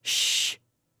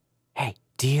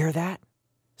Do you hear that?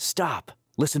 Stop.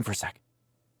 Listen for a sec.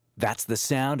 That's the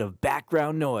sound of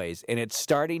background noise, and it's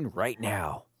starting right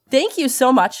now. Thank you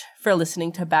so much for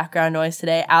listening to Background Noise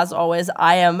today. As always,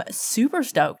 I am super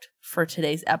stoked for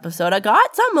today's episode. I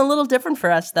got something a little different for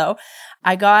us, though.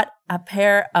 I got a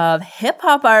pair of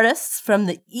hip-hop artists from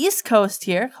the East Coast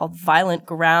here called Violent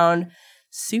Ground.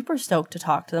 Super stoked to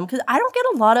talk to them because I don't get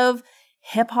a lot of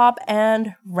hip-hop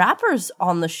and rappers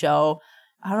on the show.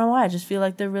 I don't know why. I just feel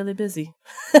like they're really busy.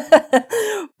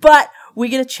 But we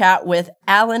get to chat with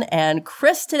Alan and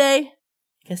Chris today.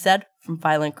 Like I said, from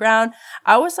Violent Ground.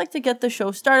 I always like to get the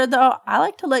show started, though. I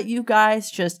like to let you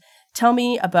guys just tell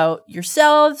me about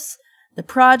yourselves, the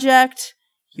project,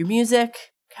 your music,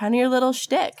 kind of your little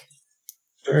shtick.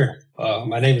 Sure.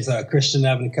 My name is Christian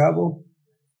Abnicabo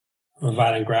from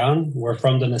Violent Ground. We're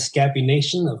from the Naskapi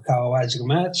Nation of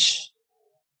Kawawajigamach.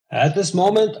 At this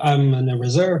moment, I'm in a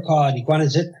reserve called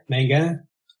Iguanajit Mangan.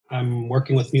 I'm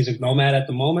working with Music Nomad at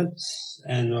the moment,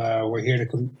 and we're here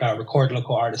to record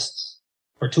local artists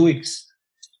for 2 weeks.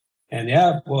 And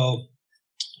yeah, well,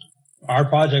 our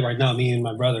project right now, me and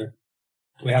my brother,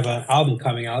 we have an album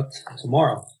coming out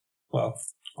tomorrow. Well,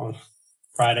 on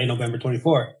Friday, November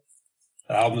 24th.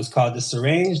 The album is called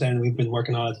Disarranged, and we've been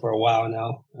working on it for a while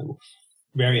now. I'm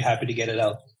very happy to get it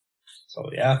out. So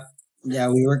yeah. Yeah,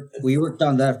 we worked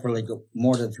on that for like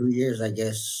more than 3 years, I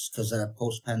guess, because of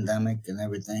post-pandemic and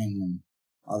everything and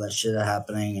all that shit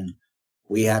happening, and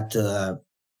we had to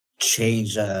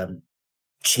change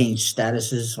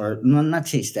statuses, or no, not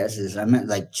change statuses. I meant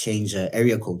like change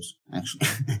area codes. Actually,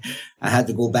 I had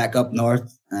to go back up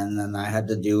north, and then I had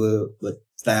to deal with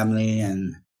family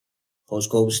and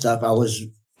post-COVID stuff. I was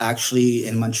actually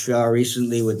in Montreal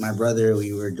recently with my brother.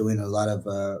 We were doing a lot of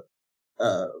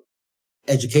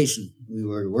education. We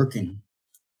were working,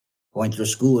 going through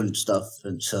school and stuff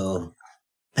until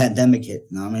pandemic hit.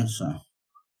 You know what I mean? So,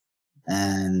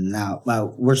 and now,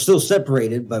 well, we're still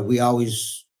separated, but we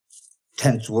always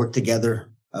tend to work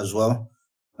together as well.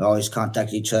 We always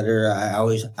contact each other.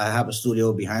 I have a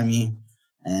studio behind me,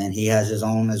 and he has his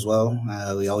own as well.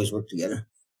 We always work together,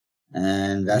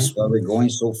 and that's where we're going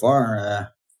so far.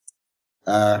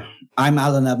 I'm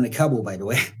Alan Abnicabo, by the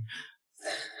way,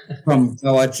 from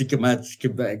Kawawajigamach,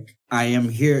 Quebec. I am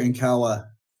here in Kawa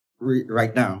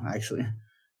right now, actually.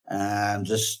 I'm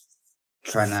just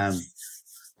trying to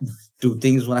do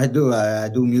things what I do. I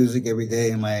do music every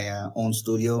day in my own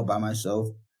studio by myself.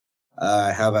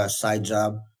 I have a side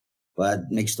job, but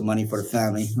makes the money for the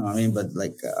family. You know what I mean? But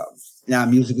like,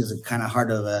 music is a kind of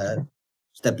hard of a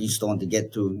stepping stone to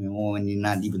get to, you know, when you're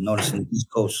not even noticing the East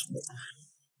Coast.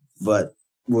 But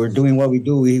we're doing what we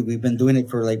do. We've been doing it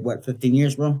for like, 15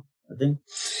 years, bro? I think.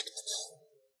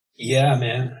 Yeah,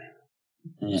 man.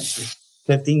 Yeah.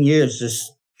 15 years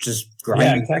just grinding.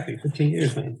 Yeah, exactly. 15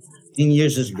 years, man. 15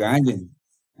 years just grinding.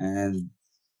 And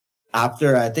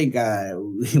after, I think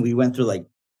we went through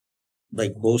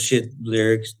like bullshit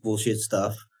lyrics, bullshit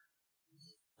stuff.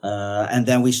 And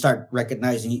then we start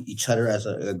recognizing each other as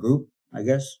a group, I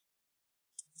guess.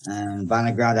 And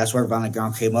Violent Ground, that's where Violent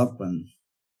Ground came up. And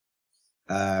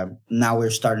now we're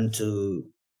starting to,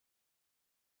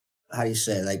 how do you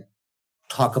say, like,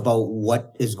 talk about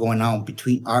what is going on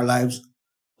between our lives,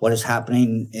 what is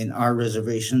happening in our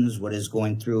reservations, what is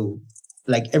going through.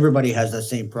 Like, everybody has the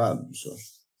same problem. So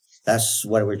that's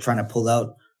what we're trying to pull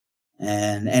out.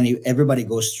 And everybody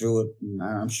goes through it.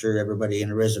 I'm sure everybody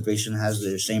in a reservation has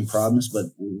their same problems, but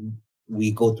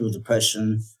we go through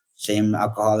depression, same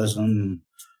alcoholism,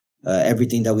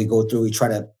 everything that we go through. We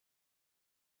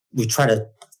try to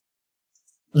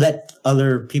let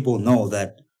other people know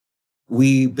that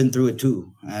we've been through it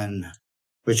too, and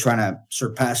we're trying to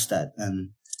surpass that.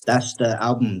 And that's the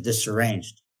album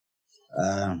Disarranged.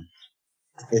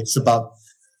 It's about,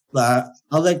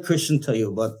 I'll let Christian tell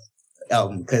you about the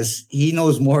album because he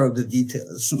knows more of the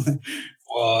details.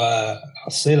 Well,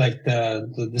 I'll say like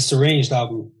the Disarranged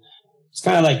album, it's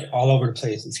kind of like all over the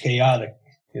place. It's chaotic,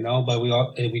 you know, but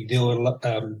we deal with,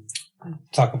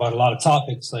 talk about a lot of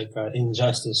topics like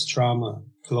injustice, trauma,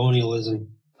 colonialism,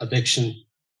 addiction,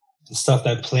 and stuff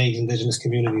that plagues indigenous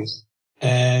communities.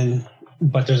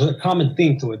 But there's a common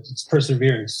theme to it. It's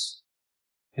perseverance,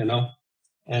 you know,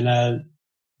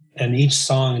 and each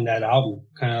song in that album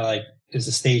kind of like is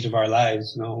a stage of our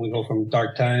lives. You know, we go from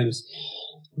dark times,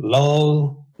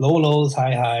 low lows,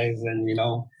 high highs, and, you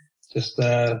know, just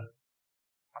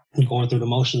going through the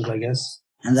motions, I guess.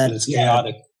 And it's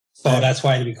chaotic. So that's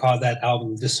why we call that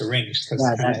album Disarranged.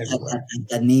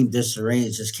 That name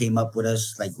Disarranged just came up with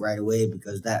us like right away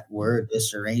because that word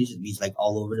disarranged, it means like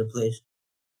all over the place.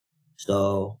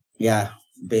 So yeah,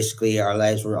 basically our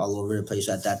lives were all over the place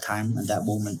at that time, at that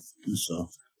moment. And so,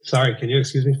 Sorry, can you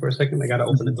excuse me for a second? I gotta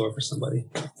open the door for somebody.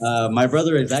 my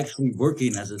brother is actually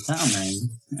working as a sound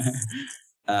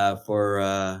man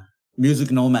for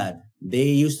Music Nomad. They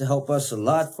used to help us a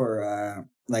lot for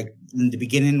like in the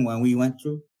beginning when we went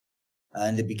through.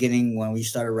 In the beginning, when we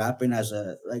started rapping as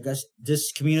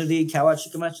this community,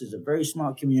 Kawachikamatch, is a very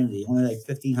small community, only like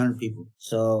 1,500 people.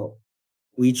 So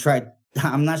we tried.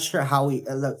 I'm not sure how we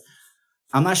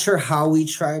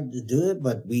tried to do it,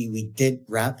 but we did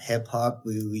rap, hip hop.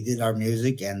 We did our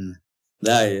music, and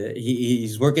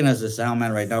he's working as a sound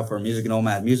man right now for Music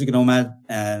Nomad. Music Nomad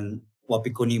and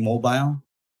Wapikoni Mobile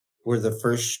were the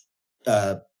first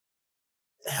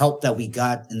help that we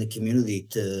got in the community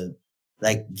to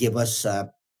like give us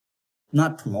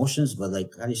not promotions, but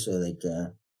like how do you say, like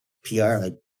PR,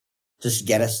 like just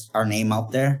get us our name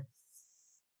out there.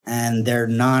 And they're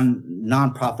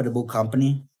non-profitable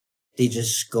company. They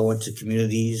just go into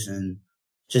communities and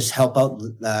just help out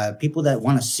people that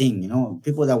want to sing,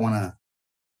 people that want to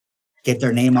get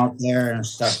their name out there and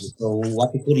stuff. So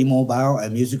Wapikoni Mobile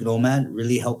and Music Nomad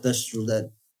really helped us through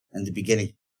that in the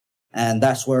beginning. And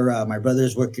that's where my brother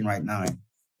is working right now.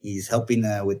 He's helping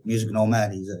with Music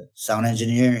Nomad. He's a sound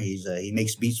engineer. He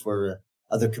makes beats for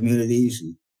other communities.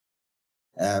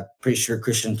 Pretty sure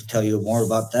Christian can tell you more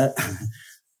about that.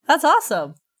 That's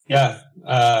awesome. Yeah.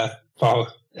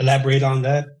 I'll elaborate on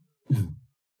that.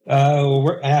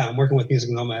 I'm working with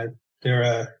Music Nomad. They're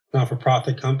a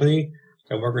not-for-profit company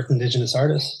that work with Indigenous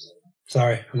artists.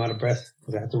 Sorry, I'm out of breath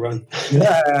because I have to run.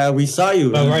 Yeah, we saw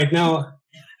you. But right now,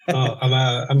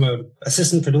 I'm a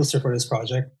assistant producer for this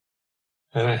project.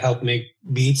 And I help make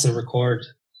beats and record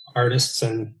artists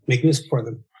and make music for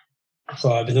them.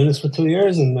 So I've been doing this for 2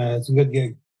 years, and it's a good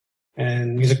gig.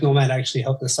 And Music Nomad actually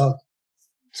helped us out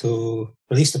to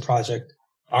release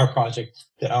our project,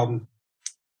 the album,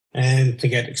 and to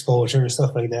get exposure and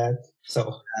stuff like that.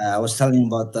 So I was telling you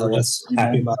about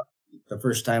happy about the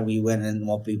first time we went in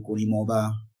Wapikoni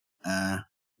Mobile.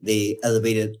 They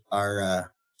elevated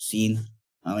our scene.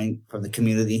 I mean, from the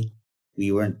community.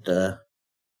 We weren't.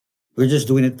 We're just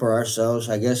doing it for ourselves,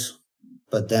 I guess.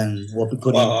 But then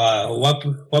Wapikoni...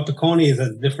 Wapikoni is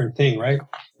a different thing, right?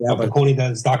 Yeah, Wapikoni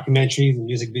does documentaries and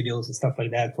music videos and stuff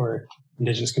like that for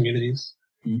Indigenous communities.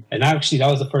 Mm-hmm. And actually, that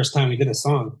was the first time we did a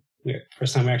song.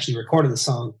 First time we actually recorded a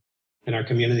song in our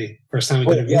community. First time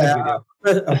we did a music video.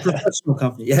 A professional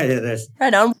company. Yeah, that's...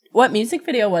 Right on. What music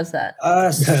video was that?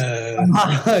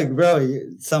 Bro,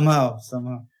 somehow.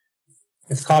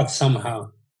 It's called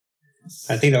Somehow.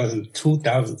 I think that was in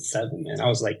 2007, man. I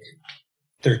was like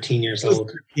 13 years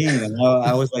old.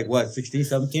 I was like, what, 16,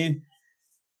 17?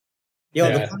 Yo,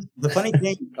 yeah. The funny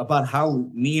thing about how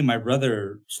me and my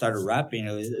brother started rapping,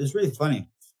 it was really funny.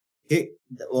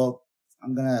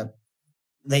 I'm going to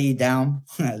lay you down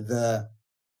the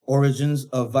origins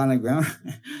of Van Ground.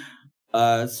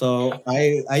 So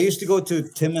I used to go to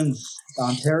Timmins,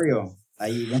 Ontario. I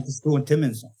went to school in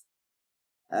Timmins.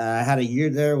 I had a year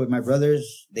there with my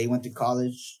brothers. They went to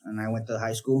college and I went to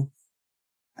high school.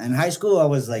 And high school, I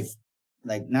was like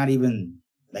not even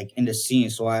like in the scene.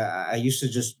 So I used to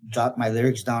just jot my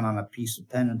lyrics down on a piece of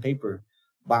pen and paper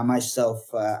by myself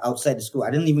outside the school.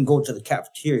 I didn't even go to the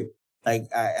cafeteria. Like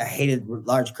I hated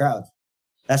large crowds.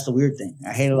 That's the weird thing.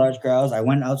 I hated large crowds. I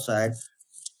went outside,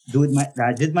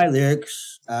 I did my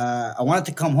lyrics. I wanted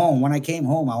to come home. When I came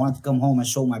home, I wanted to come home and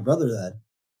show my brother that.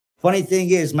 Funny thing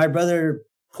is, my brother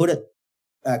put a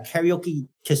karaoke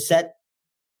cassette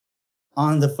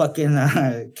on the fucking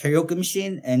karaoke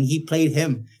machine, and he played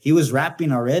him. He was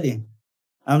rapping already.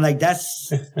 I'm like,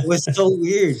 it was so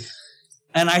weird.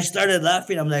 And I started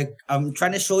laughing. I'm like, I'm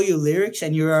trying to show you lyrics,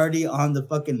 and you're already on the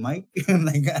fucking mic. I'm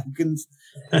like, I couldn't.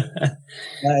 I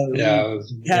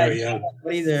was very young.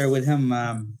 Somebody there with him.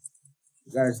 What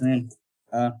guy's name?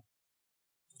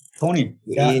 Tony.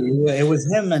 Yeah. It was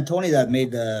him and Tony that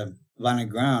made the Van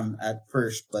Ground at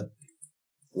first, but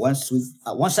once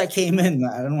I came in,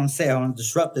 I don't want to say I want to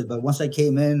disrupt it, but once I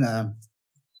came in,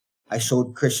 I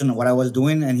showed Christian what I was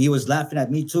doing, and he was laughing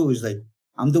at me too. He's like,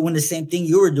 I'm doing the same thing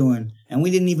you were doing, and we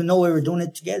didn't even know we were doing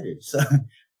it together. So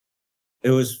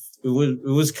it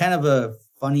was kind of a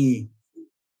funny,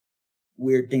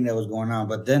 weird thing that was going on.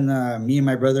 But then me and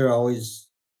my brother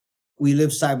we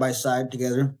lived side by side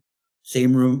together,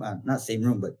 same room, not same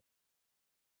room, but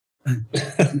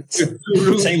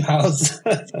same house.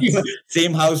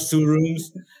 Same house, 2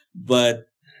 rooms. But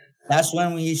that's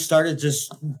when we started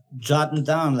just jotting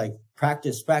down, like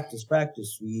practice.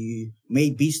 We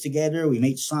made beats together. We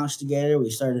made songs together.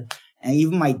 We started, and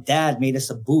even my dad made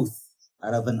us a booth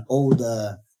out of an old,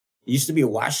 it used to be a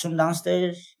washroom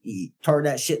downstairs. He tore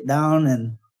that shit down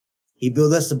and he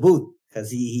built us a booth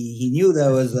because he knew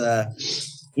there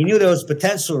was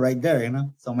potential right there, you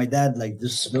know. So my dad like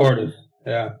just Supportive.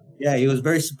 Yeah, he was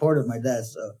very supportive. My dad,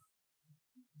 so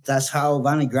that's how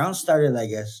Violent Ground started, I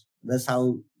guess. That's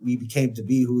how we became to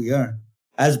be who we are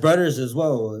as brothers as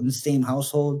well in the same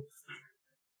household.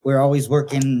 We're always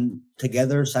working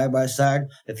together side by side.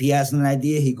 If he has an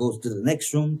idea, he goes to the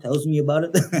next room, tells me about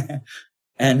it.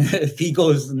 And if he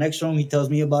goes to the next room, he tells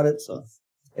me about it. So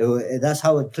that's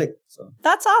how it clicked. So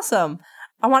that's awesome.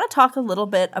 I want to talk a little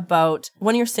bit about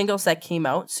one of your singles that came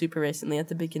out super recently at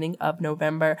the beginning of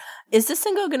November. Is this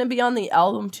single going to be on the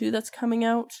album too that's coming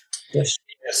out? Yes.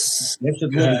 It's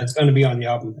going to be on the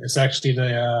album. It's actually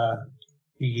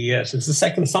it's the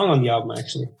second song on the album,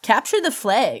 actually. Capture the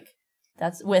Flag.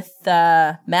 That's with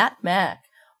Matt Mack.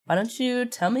 Why don't you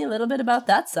tell me a little bit about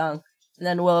that song? And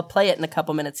then we'll play it in a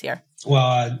couple minutes here.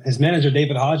 Well, his manager,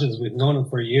 David Hodges, we've known him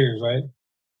for years, right?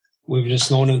 We've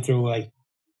just known him through like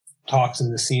talks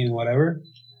in the scene and whatever.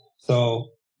 So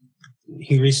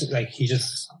he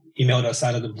just emailed us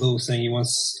out of the blue saying he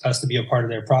wants us to be a part of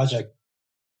their project.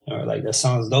 Or like, that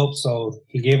sounds dope. So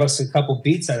he gave us a couple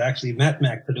beats that actually Matt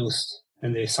Mack produced.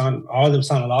 And all of them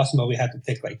sounded awesome, but we had to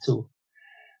pick like 2.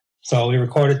 So we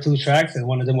recorded 2 tracks, and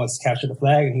one of them was Capture the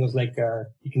Flag. And he was like,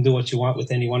 you can do what you want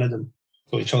with any one of them.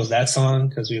 So we chose that song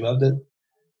because we loved it.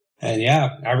 And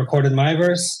yeah, I recorded my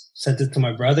verse, sent it to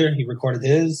my brother. He recorded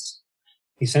his.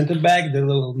 He sent it back, did a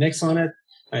little mix on it.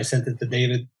 I sent it to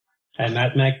David. And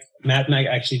Matt Mack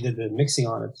actually did the mixing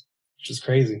on it, which is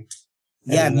crazy.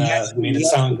 Yeah, and made it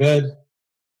sound good.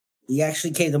 He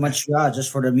actually came to Montreal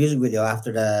just for the music video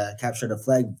after the Capture the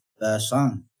Flag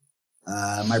song.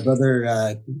 My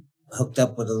brother hooked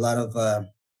up with a lot of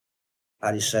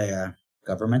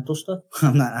governmental stuff. I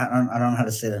don't know how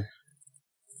to say that.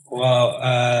 Well,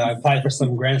 I applied for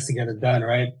some grants to get it done,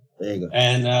 right? There you go.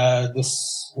 And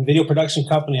this video production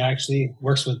company actually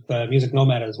works with Music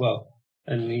Nomad as well,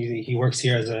 and he works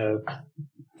here as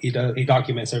he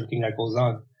documents everything that goes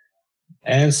on.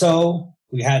 And so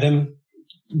we had him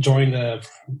join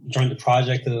the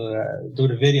project to do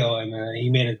the video, and he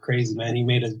made it crazy, man. He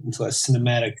made it into a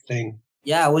cinematic thing.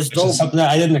 Yeah, it was dope. Something that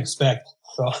I didn't expect.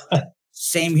 So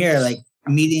same here. Like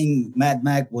meeting Matt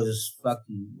Mack was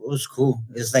cool.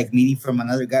 It's like meeting from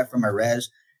another guy from Arez.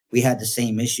 We had the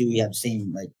same issue. We had the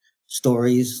same like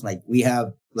stories. Like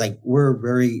we're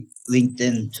very linked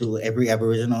in to every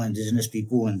Aboriginal, Indigenous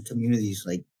people and communities.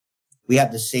 Like we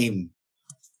have the same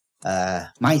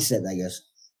mindset, I guess.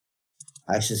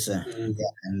 I should say. Mm-hmm.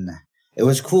 Yeah. And it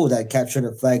was cool that Capture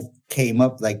the Flag came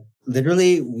up. Like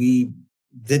literally, we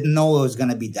didn't know it was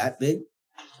gonna be that big.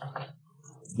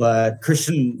 But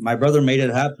Christian, my brother, made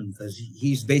it happen because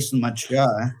he's based in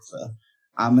Montreal. So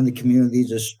I'm in the community,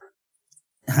 just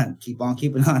keep on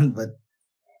keeping on. But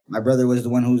my brother was the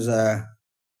one who's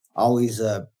always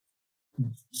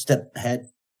step ahead.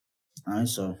 All right,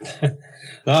 so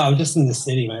no, I'm just in the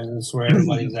city, man. That's where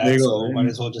everybody's at. So might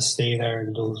as well just stay there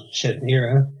and do shit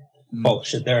here, huh? Mm-hmm. Oh,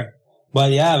 shit there.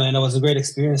 But yeah, man, it was a great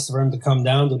experience for him to come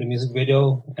down, do the music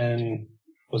video, and it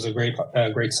was a great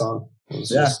song. I was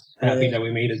just happy that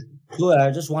we made it. Cool.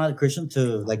 I just wanted Christian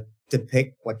to like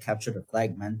depict what Capture the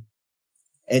Flag meant.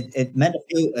 It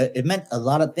meant a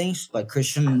lot of things, but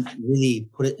Christian really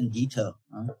put it in detail.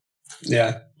 Huh?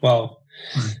 Yeah. Well,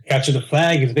 Capture the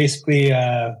Flag is basically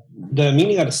the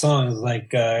meaning of the song is like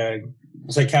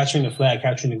it's like capturing the flag,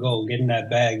 capturing the gold, getting that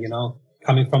bag. You know,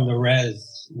 coming from the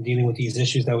res, dealing with these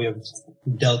issues that we have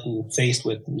dealt and faced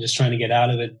with, and just trying to get out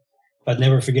of it, but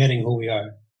never forgetting who we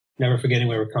are. Never forgetting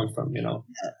where we come from, you know.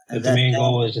 But the main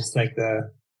goal is just like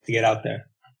to get out there.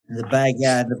 The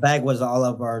bag was all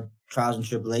of our trials and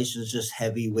tribulations, just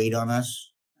heavy weight on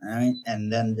us. All right.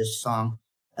 And then this song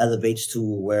elevates to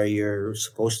where you're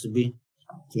supposed to be.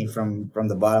 Came from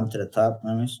the bottom to the top.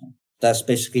 Right? So that's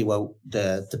basically what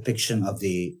the depiction of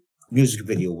the music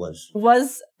video was.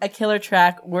 Was a killer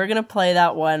track. We're going to play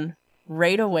that one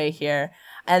right away here.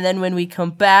 And then when we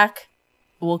come back,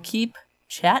 we'll keep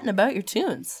chatting about your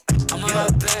tunes. I'm on my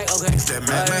back, okay.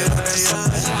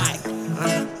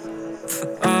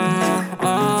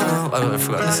 I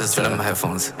forgot this is filling my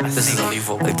headphones. This is only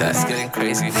vocal that's getting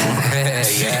crazy.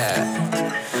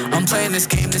 Yeah. I'm playing this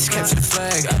game, this Capture the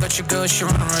Flag. I got your girl, she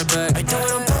running right back. I do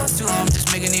what I'm supposed to, I'm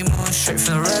just making it move straight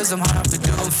from the res. I'm high off the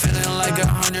do. I'm feeling like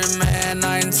 100 man,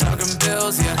 I ain't talking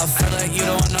bills, yeah. I feel like you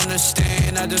don't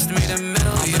understand, I just made a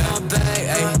middle, yeah. I'm in my bag,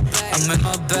 ayy. I'm in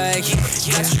my bag,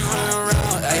 got you running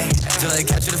around, ayy. Till I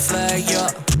capture the flag, yeah.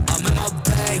 I'm in my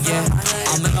bag, yeah.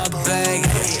 I'm in my bag,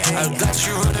 I got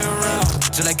you running around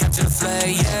till I capture the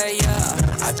flag, yeah,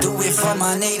 yeah. I I do it for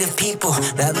my native people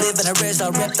that live in the res.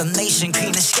 I rep the nation,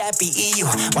 green and scrappy EU.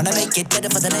 Wanna make it better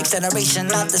for the next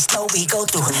generation, not the snow we go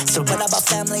through. So run about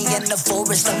family in the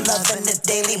forest, I'm loving it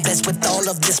daily, blessed with all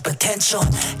of this potential.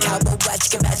 Cowboy watch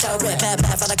can match our rep, map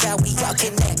for the crowd, we all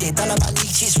connected. All of my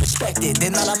niches respected,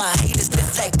 and all of my haters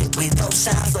deflected. With no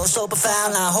sound, go so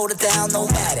profound, I hold it down,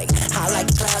 nomadic. I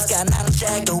like the clouds, got not a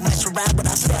jack, don't mess around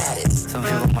with our status. Some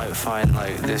people might find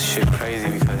like this shit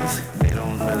crazy because they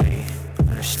don't really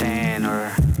understand or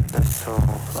that's so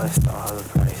lifestyle has a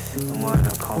price. I'm willing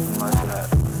to compromise that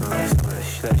for the rest of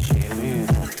that shit views.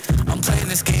 I'm playing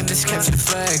this game, this capture the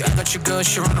flag. I got your girl,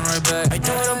 she running right back. I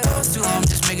do what I'm supposed to, I'm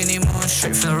just making it move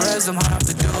straight from the res. I'm hard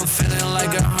to do, I'm feeling like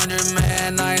 100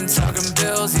 man. I ain't talking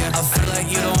bills, yeah. I feel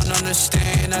like you don't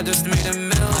understand, I just made a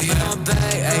million. I'm in my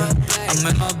bag, ayy. I'm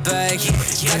in my bag, yeah.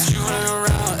 Got you running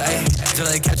around, ayy. Till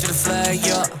I catch the flag,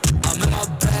 yeah. I'm in my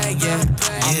bag, yeah.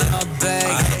 I'm in my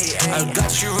bag, I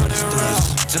got you running around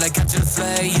till I catch the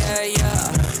flag, yeah, yeah.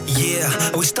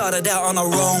 Yeah, we started out on our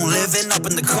own, living up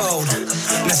in the cold.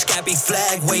 And a scrappy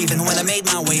flag waving when I made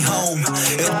my way home.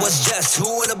 It was just two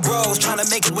of the bros trying to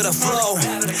make it with a flow.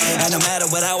 And no matter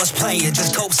what I was playing,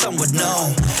 just hope some would know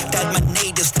that my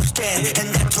natives still stand in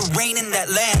that terrain, in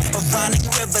that land of running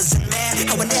rivers. And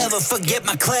man, I would never forget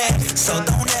my clan. So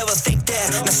don't ever think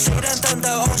that Nasira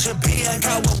Tanda Ocean P and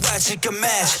Kawawachi can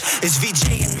match. It's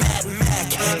VG and Mad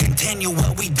Mac. Continue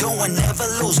what we doing, never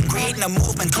losing. Creating a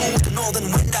movement, cool with the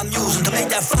northern wind I'm using to make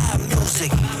that fire music.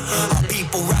 Our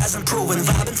people rising, proving,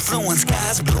 vibing, fluent.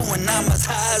 Skies blue and I'm as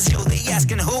high as you. They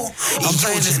asking who? I'm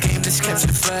playing this game, this capture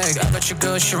the flag. I got your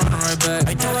girl, she running right back.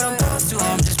 I do what I'm supposed to,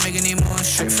 I'm just making it move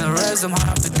straight from the res. I'm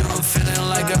hard to do, I'm feeling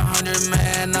like 100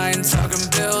 man. I ain't talking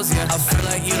bills, yeah. I feel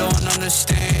like you don't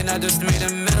understand, I just made a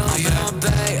million. I'm in my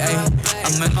bag, ayy.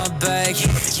 I'm in my bag,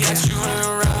 got you running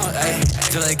around, ayy.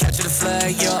 Till I catch the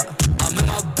flag, yeah. I'm in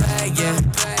my bag, yeah.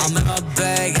 I'm in my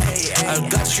bag, I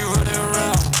got you running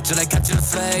around till I catch the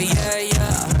flag, yeah,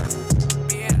 yeah.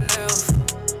 Me and Lil,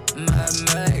 Mad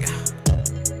Meg,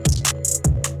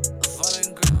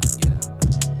 falling ground, yeah.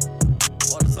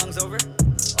 Oh, the song's over?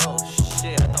 Oh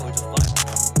shit, I thought we just live.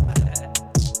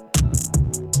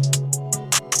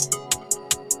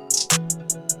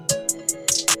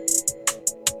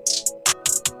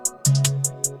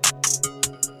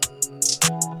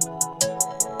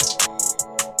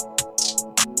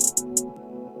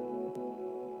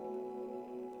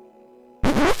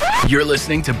 You're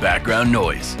listening to Background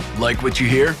Noise. Like what you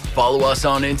hear? Follow us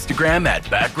on Instagram at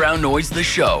Background Noise The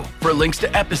Show for links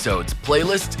to episodes,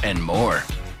 playlists, and more.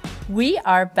 We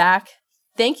are back.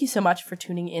 Thank you so much for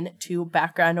tuning in to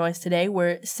Background Noise today.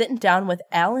 We're sitting down with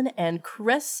Alan and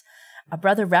Chris, a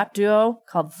brother rap duo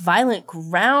called Violent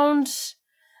Ground.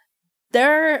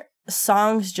 Their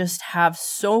songs just have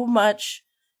so much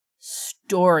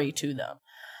story to them.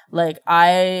 Like,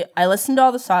 I listened to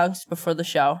all the songs before the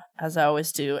show, as I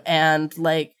always do, and,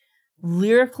 like,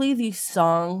 lyrically, these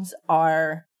songs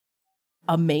are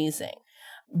amazing.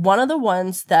 One of the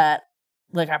ones that,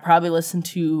 like, I probably listened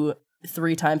to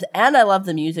 3 times, and I love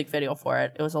the music video for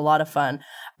it. It was a lot of fun.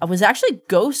 It was actually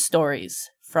Ghost Stories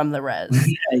from the Res.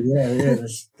 yeah.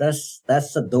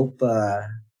 That's a dope.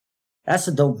 That's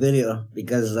a dope video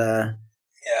because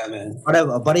Yeah, man.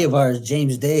 a buddy of ours,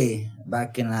 James Day,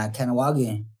 back in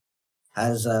Kanawagi,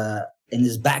 has in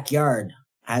his backyard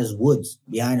has woods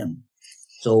behind him.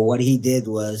 So what he did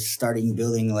was starting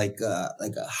building like a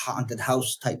haunted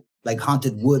house type, like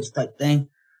haunted woods type thing.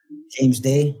 James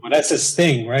Day. Well, that's his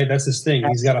thing, right? That's his thing.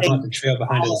 He's got a haunted trail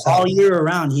behind his house. All year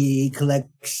around, he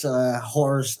collects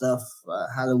horror stuff,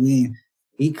 Halloween.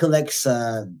 He collects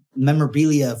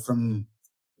memorabilia from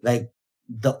like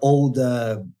the old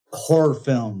horror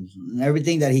films and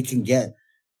everything that he can get.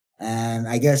 And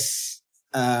I guess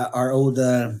our old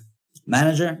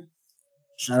manager,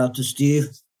 shout out to Steve,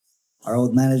 our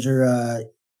old manager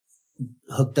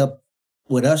hooked up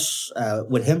with us,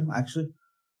 with him actually.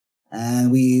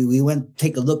 And we went to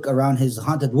take a look around his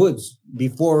haunted woods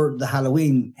before the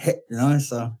Halloween hit, you know,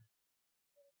 so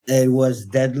it was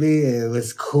deadly. It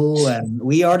was cool. And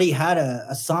we already had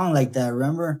a song like that,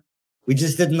 remember? We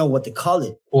just didn't know what to call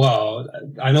it. Well,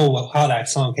 I know how that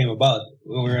song came about.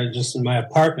 We were just in my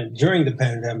apartment during the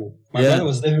pandemic. My brother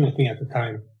was living with me at the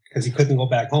time because he couldn't go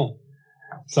back home.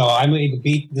 So I made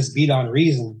this beat on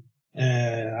Reason.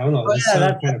 And I don't know, this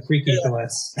sounded kind of freaky to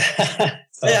us.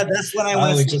 So that's when I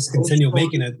went. We just continue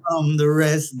making it. The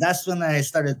rest. That's when I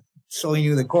started showing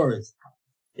you the chorus.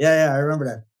 Yeah, I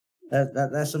remember that.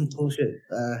 That's some cool shit.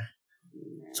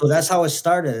 So that's how it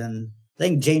started. And I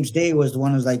think James Day was the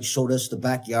one who like showed us the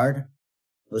backyard.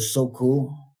 It was so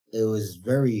cool. It was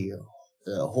very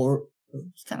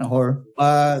It's kind of horror.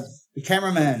 The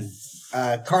cameraman,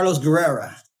 Carlos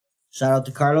Guerrera. Shout out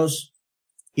to Carlos.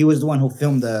 He was the one who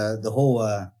filmed the whole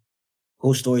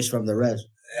Ghost Stories from the Res.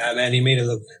 Yeah, man, he made it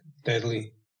look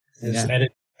deadly. His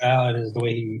edit style and the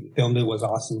way he filmed it was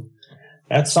awesome.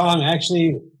 That song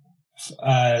actually,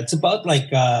 it's about like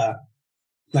the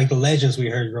legends we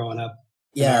heard growing up.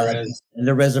 Yeah, in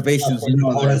the reservations, you know,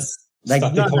 like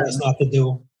stuff they told us not to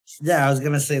do. Yeah, I was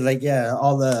gonna say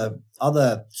all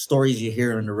the stories you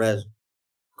hear in the Res,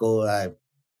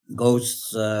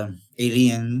 ghosts,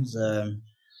 aliens,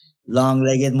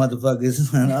 long-legged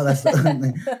motherfuckers, and all that stuff.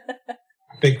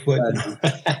 Bigfoot,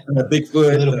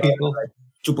 Bigfoot, little people,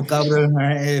 chupacabra.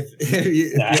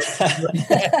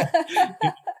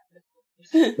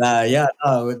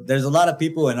 There's a lot of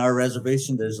people in our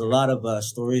reservation. There's a lot of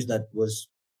stories that was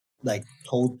like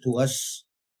told to us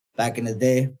back in the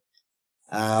day.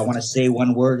 I want to say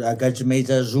one word,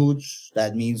 Gajameza Zuj.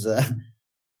 That means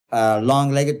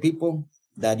long-legged people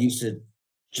that used to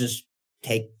just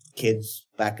take kids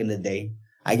back in the day.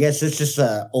 I guess it's just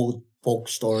an old folk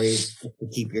story to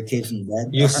keep your kids in bed.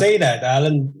 You say that,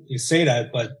 Alan. You say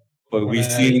that, but we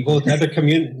see you go to other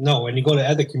communities. No, when you go to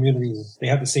other communities, they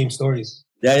have the same stories.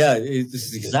 Yeah,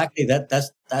 it's exactly that.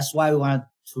 That's why we wanted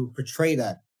to portray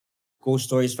that Ghost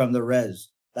Stories from the Res.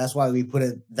 That's why we put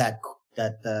it that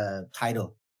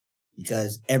title,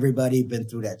 because everybody been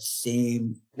through that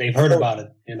same. They've heard about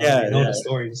it. You know, they know the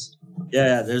stories.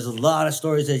 Yeah, there's a lot of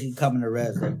stories that you come in the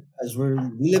Res. Like, as we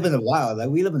live in the wild, like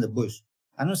we live in the bush.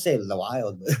 I don't say the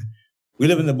wild, but we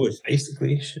live in the bush.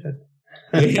 Basically, shit.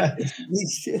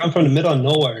 I'm from the middle of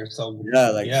nowhere, so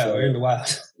we're in the wild.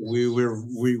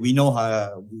 We know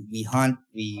how we hunt.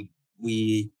 We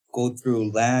go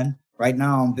through land. Right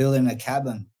now, I'm building a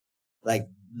cabin. Like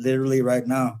literally, right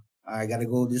now, I gotta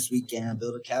go this weekend and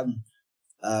build a cabin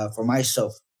for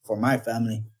myself, for my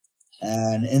family.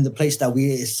 And in the place that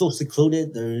it's so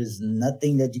secluded, there is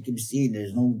nothing that you can see.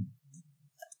 There's no.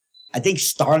 I think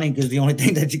Starlink is the only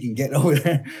thing that you can get over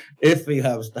there if you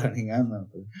have Starlink. I don't know.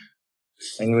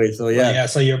 Anyway, so yeah.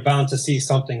 So you're bound to see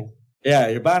something. Yeah,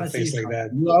 you're bound to see like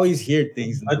that. You always hear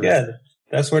things. But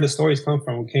that's where the stories come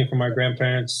from. We came from our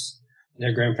grandparents,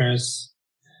 their grandparents,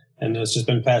 and it's just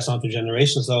been passed on through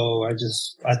generations. So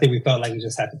I think we felt like we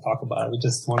just had to talk about it. We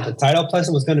just wanted the title. Plus,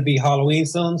 it was going to be Halloween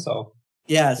soon, so.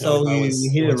 Yeah, so we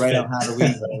hit it right on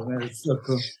Halloween. It's so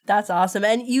cool. That's awesome.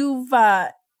 And you've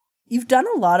done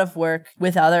a lot of work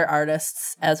with other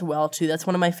artists as well, too. That's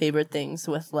one of my favorite things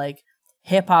with, like,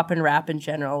 hip-hop and rap in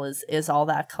general is all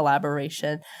that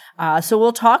collaboration. So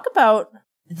we'll talk about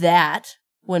that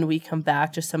when we come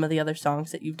back, just some of the other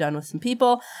songs that you've done with some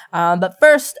people. But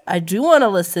first, I do want to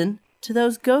listen to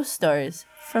those ghost stories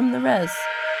from the Res.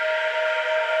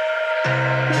 They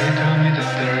tell me that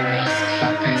there's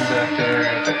something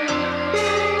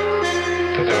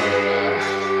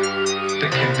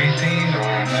that can be seen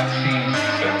or not seen.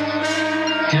 So,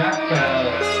 yeah,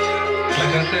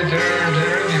 like I said, they're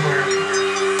everywhere.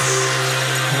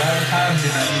 A lot of times,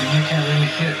 you can't really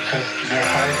see it because they're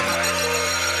hiding.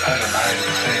 I don't know how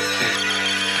to say it.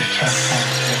 They transform,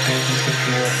 they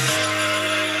disappear.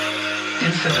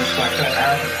 Incidents like that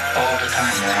happen all the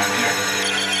time around here.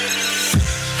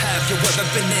 Have you ever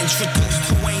been introduced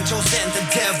to angels and the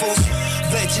devils?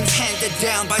 Legends handed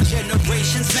down by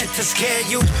generations meant to scare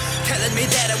you. Telling me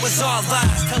that it was all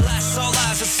lies, till last all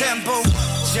lies assemble.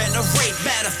 Generate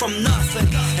matter from nothing,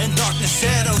 and darkness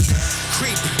settles.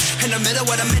 Creep in the middle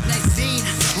of the midnight scene.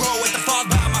 Roll with the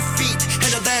fog by my feet,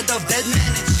 in the land of dead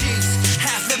men and chiefs.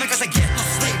 Half living cause I get no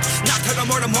sleep. Nocturnal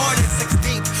more than 6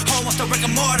 deep. Almost a rigor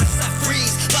mortis, I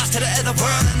freeze. Lost to the other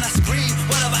world and I scream,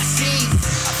 what have I seen?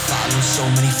 Follow so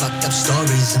many fucked up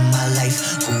stories in my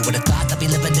life. Who would have thought I'd be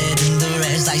living it in the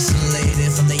Res?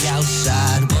 Isolated from the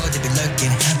outside world, they be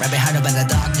lurking right behind them in the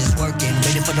darkness, working,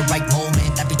 waiting for the right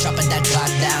moment. I be dropping that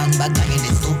clock down, but I ain't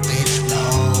stupid.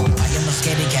 No, I am no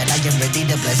scaredy cat. I am ready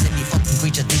to bless any fucking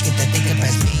creature thinking that they can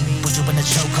press me. Put you in a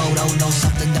chokehold. Oh no,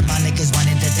 something demonic is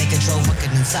wanting to take control.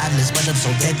 Fucking in silence, but I'm so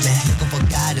deadly. Looking for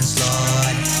guidance,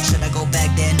 Lord. Should I go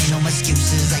back there? Ain't no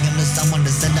excuses. I am the someone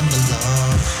to send them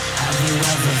below. Have you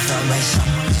ever felt like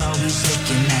someone's always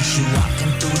looking at you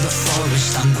walking through the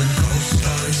forest? I'm with ghost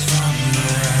stories from the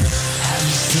Res. Have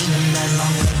you seen them, that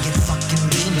long-legged fucking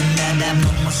demon, that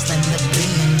abnormal slender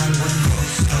being? I'm with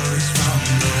ghost stories from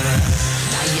the Res.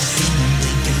 Now you see them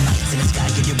blinking lights in the sky,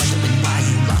 and you're wondering why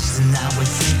you lost, and now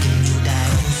we're thinking you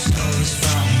died. Ghost stories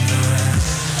from the Res.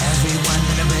 Everyone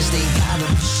in the Res, they got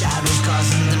them. Shadows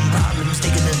causing them problems,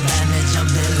 taking advantage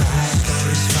of their lives.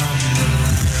 Stories from the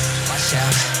Res. Watch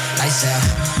out. lights out.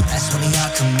 That's when they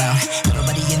all come out.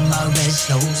 Everybody in my red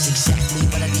knows exactly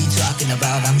what I be talking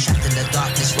about. I'm trapped in the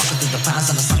darkness, walking through the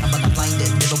pines on the sun, but I'm blinded,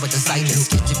 middle with the silence.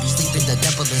 Scared to be sleeping, the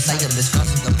devil inside of this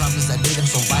causing the problems that made him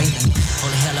so violent.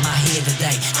 Holy hell am I here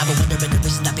today? I've been wondering the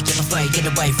reason I became afraid. Get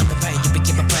away from the pain, you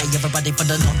became a prey. Everybody from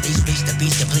the northeast reached the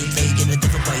beast, completely in a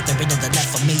different way. There ain't nothing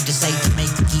left for me to say to make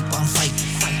to keep on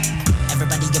fighting.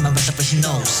 Everybody in my reservation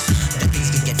knows that things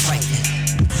can get frightening.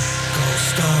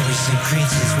 Ghost stories and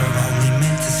creatures were only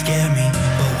meant to scare me,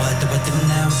 but what do I do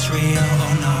now? It's real.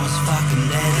 Oh no, it's fucking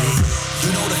deadly. You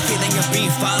know the feeling you're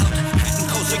being followed. Acting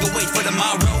cold so you wait for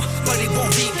tomorrow, but it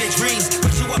won't leave your dreams.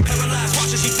 But you are paralyzed,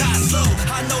 watch as you die slow.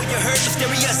 I know you heard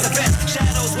mysterious events,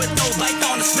 shadows with no light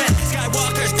on the scent.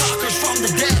 Skywalkers, talkers from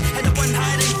the dead, and the one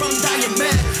hiding from dying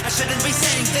men. I shouldn't be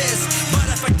saying this, but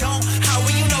if I don't, how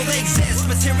will you know they exist?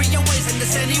 Material ways in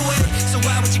this anyway, so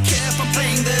why would you care if I'm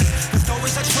playing this? The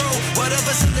stories are true,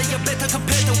 whatever something you're better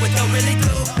compared to what they really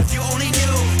do. If you only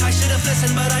knew, I should have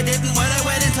listened, but I didn't when I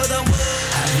went into the woods.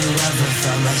 Have you ever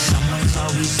felt like someone's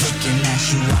always looking at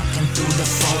you walking through the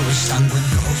forest? I'm with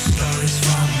ghost stories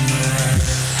from the earth.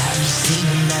 Have you seen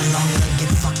them, that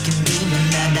long-legged fucking demon,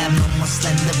 that abnormal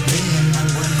slender being? I'm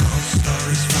with ghost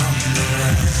stories from the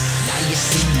earth. Now you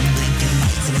see them blinking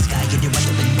lights in the sky, and you're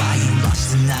wondering why you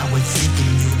lost, and now it's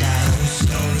thinking you die. Ghost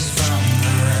stories from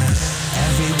the earth.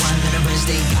 Everyone that is,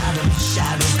 they got them,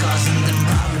 shadows causing them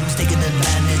problems, taking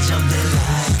advantage of their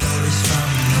lives. Stories from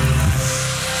the earth.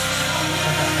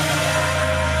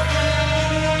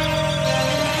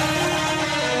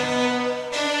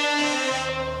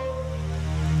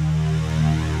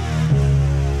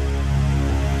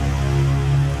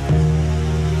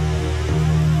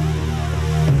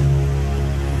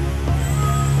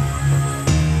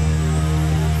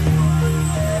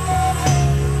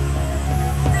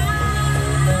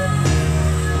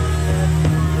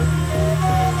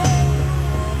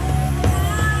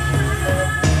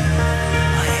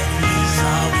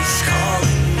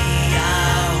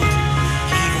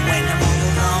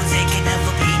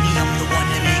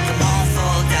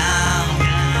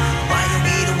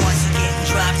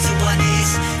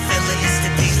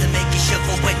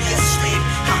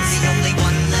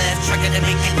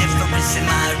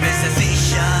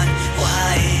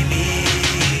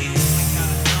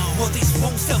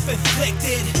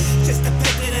 Self-inflicted, just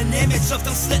depicted an image of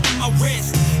them slitting my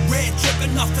wrist. Red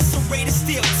dripping off the serrated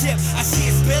steel tip. I see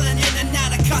it spilling in and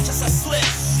out of conscious, I slip.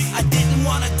 I didn't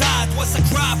wanna die, it was a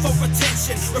cry for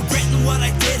attention. Regretting what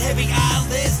I did, heavy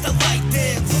eyelids, the light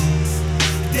dim.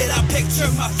 Did I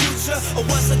picture my future, or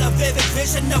was it a vivid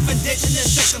vision of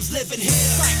indigenous victims living here?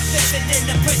 Like living in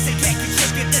a prison, can't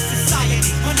contribute to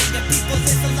society. Money the people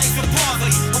live a life of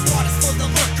poverty. My water's full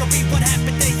of mercury, what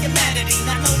happened to humanity?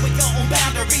 Not knowing your own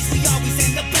boundaries, we always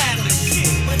end up battling.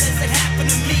 What does it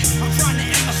happen to me? I'm trying to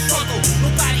end my struggle.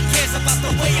 Nobody cares about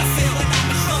the way I feel when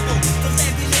I'm in trouble. The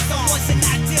land we live on wasn't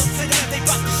ideal to them. They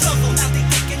brought the shovel, now they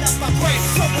digging up my grave,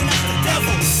 throwing up the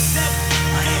devil.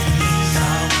 My enemies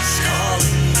always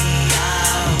calling me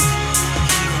out.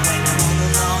 Even when I'm all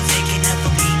alone, they can never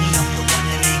beat me. I'm the one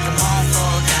to make them all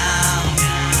fall down.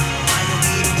 Why are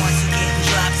we the ones who get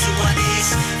dropped to what is?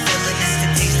 Feeling is the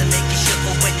taste that make you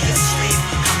shiver when you sleep.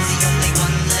 I'm the only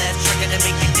one left, trying to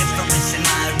make a difference in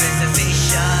my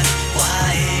reservation.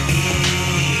 Why me?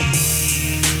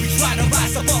 We try to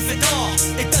rise above it all.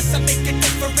 It doesn't make a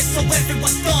difference, so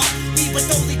everyone's thought we would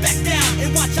only back down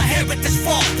and watch our heritage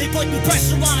fall. They putting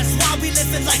pressure on us while we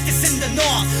living like this in the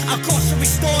north. Our grocery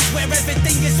stores where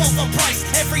everything is overpriced.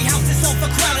 Every house is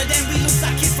overcrowded and we lose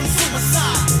our kids from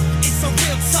suicide. It's a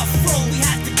real tough road we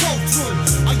had to go through.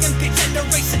 Our younger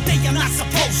generation, they are not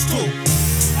supposed to.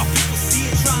 Our people see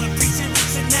it, trying to preach it,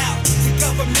 reaching out to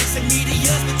governments and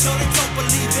medias, but yo, they don't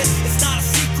believe it. It's not a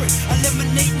secret.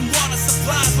 Eliminating water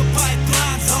supplies with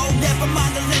pipelines. Oh, never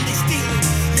mind the land they stealing.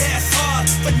 Yeah, it's hard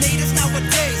for natives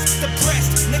nowadays.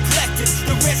 Depressed, neglected,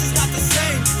 the rest is not the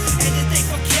same. And then they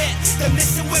forget they're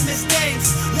missing women's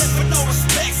names. Live for no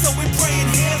respect, so we're praying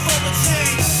here for the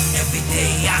change. Every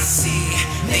day I see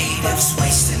natives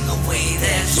wasting away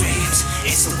their dreams.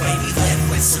 It's the way we live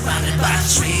when surrounded by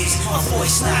trees. My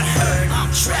voice not heard,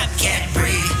 I'm trapped, can't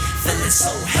breathe. Feeling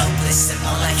so helpless and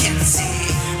all I can see.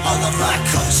 All of our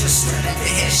culture stood into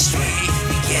history.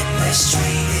 We get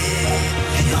mistreated,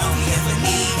 and all we ever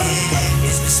needed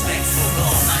is respect for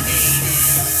all my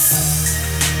natives.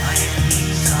 My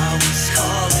enemies always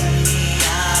calling me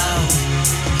out.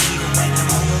 Even when I'm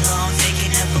all alone, they can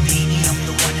never beat me. I'm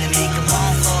the one to make them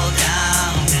all fall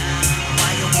down.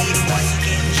 Why are we the ones who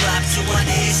get dropped to what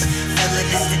is? Feeling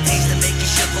is the things that make you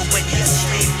shiver when you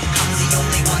sleep. I'm the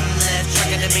only one left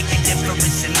trying to make a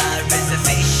difference in my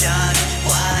reservation.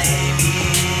 Why?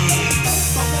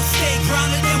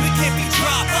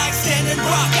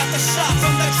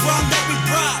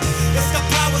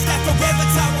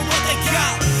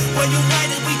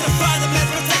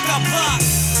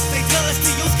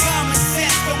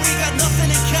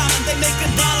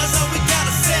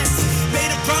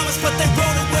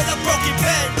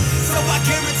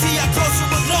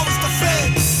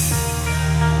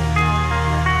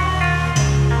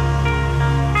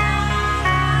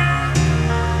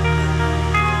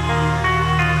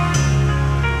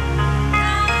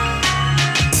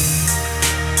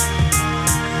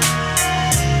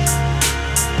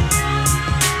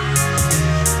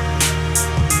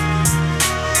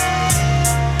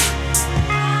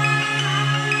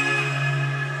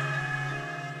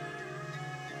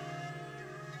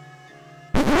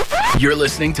 You're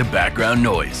listening to Background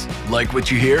Noise. Like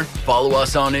what you hear? Follow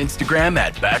us on Instagram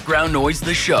at Background Noise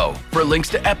The Show for links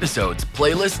to episodes,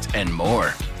 playlists, and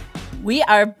more. We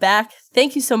are back.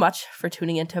 Thank you so much for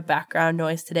tuning into Background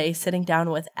Noise today, sitting down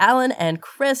with Alan and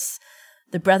Chris,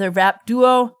 the brother rap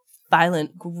duo,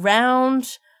 Violent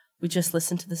Ground. We just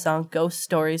listened to the song Ghost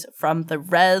Stories from The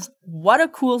Rez. What a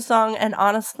cool song, and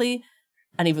honestly,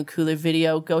 an even cooler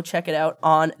video. Go check it out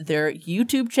on their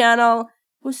YouTube channel.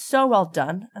 It was so well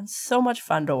done and so much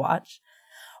fun to watch.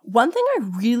 One thing I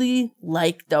really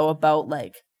like, though, about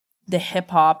like the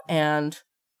hip-hop and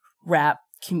rap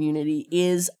community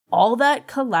is all that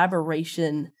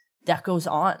collaboration that goes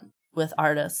on with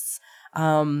artists.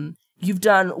 You've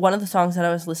done one of the songs that I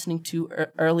was listening to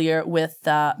earlier with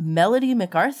Melody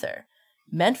MacArthur,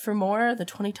 Meant for More, the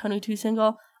 2022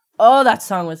 single. Oh, that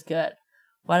song was good.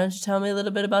 Why don't you tell me a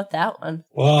little bit about that one?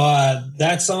 Well,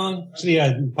 that song, actually,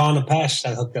 Pawn Apache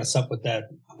that hooked us up with that.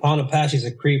 Pawn Apache is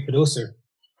a Cree producer.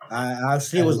 I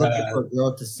actually was looking for a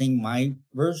girl to sing my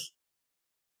verse.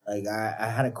 Like, I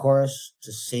had a chorus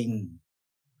to sing,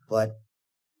 but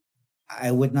I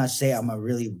would not say I'm a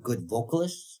really good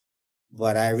vocalist.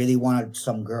 But I really wanted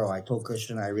some girl. I told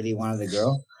Christian I really wanted a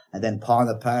girl. And then Paul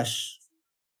Apache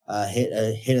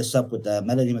hit us up with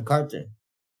Melody MacArthur.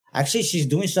 Actually, she's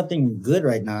doing something good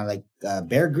right now, like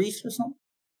Bear Grease or something.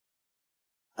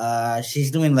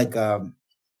 She's doing like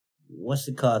what's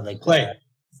it called? Like play,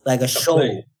 like a show.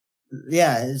 Play.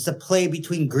 Yeah, it's a play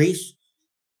between Grease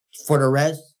for the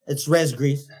Rez. It's Rez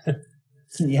Grease.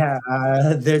 Yeah,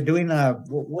 they're doing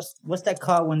what's that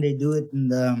called when they do it in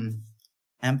the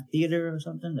amphitheater or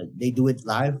something? Like they do it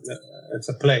live. It's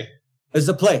a play. It's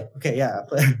a play. Okay, yeah, a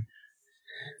play.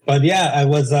 But yeah, I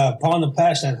was Paul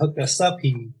Apache that hooked us up.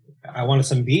 I wanted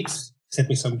some beats. Sent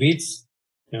me some beats.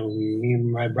 You know, me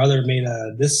and my brother made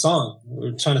this song.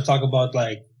 We were trying to talk about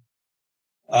like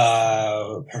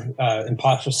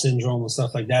imposter syndrome and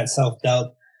stuff like that,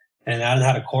 self-doubt. And I didn't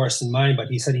have a chorus in mind, but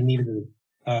he said he needed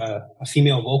a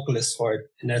female vocalist for it.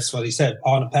 And that's what he said.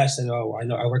 Paul Apache said, "Oh, I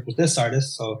know I work with this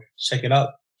artist, so check it out.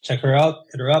 Check her out,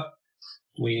 hit her up."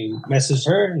 We messaged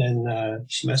her, and then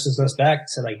she messaged us back,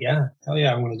 said like, "Yeah, hell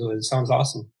yeah, I'm going to do it. It sounds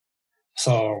awesome."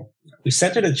 So we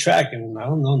sent her the track, and I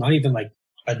don't know, not even like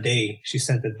a day, she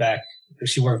sent it back.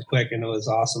 She worked quick, and it was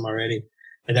awesome already.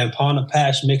 And then Pawn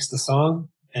Apache mixed the song,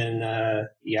 and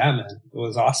yeah, man, it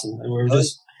was awesome. And we were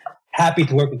just happy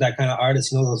to work with that kind of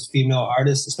artist, you know, those female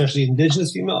artists, especially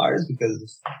indigenous female artists,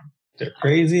 because they're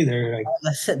crazy. They're like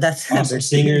that's awesome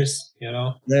singers, you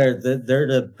know. They're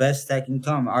the best that can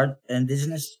come.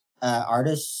 Indigenous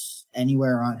artists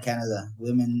anywhere around Canada,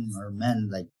 women or men,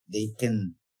 like they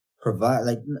can provide.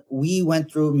 Like we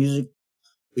went through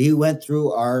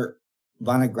our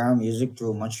Violent Ground music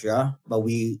through Montreal, but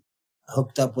we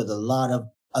hooked up with a lot of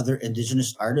other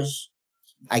indigenous artists.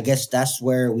 I guess that's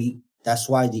why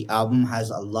the album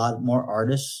has a lot more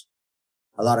artists,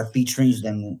 a lot of featurings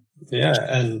than. Yeah,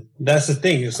 and that's the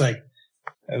thing. It's like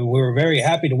we were very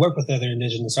happy to work with other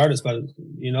indigenous artists, but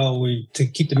you know, to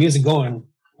keep the music going,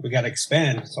 we got to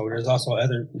expand. So there's also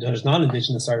there's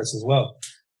non-indigenous artists as well,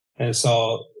 and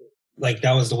so like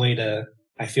that was the way to,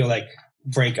 I feel like,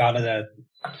 break out of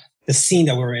the scene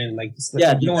that we're in. Like,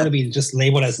 yeah, you don't want to be just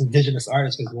labeled as indigenous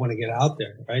artists because we want to get out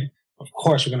there, right? Of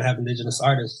course, we're gonna have indigenous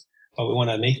artists, but we want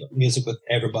to make music with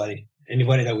anybody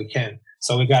that we can.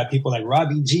 So we got people like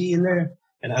Robbie G in there.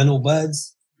 And I know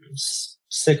Buds,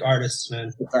 sick artists,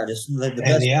 man. Sick artists, like the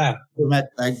best. Yeah,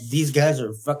 like these guys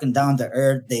are fucking down to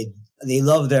earth. They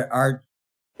love their art,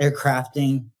 their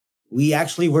crafting. We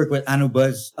actually work with Anu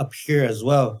Buds up here as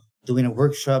well, doing a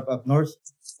workshop up north.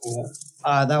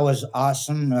 Yeah. That was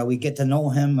awesome. We get to know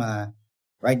him.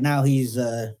 Right now, he's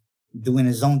doing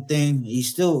his own thing.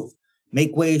 He's still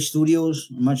Make Way Studios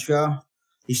in Montreal.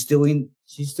 He's still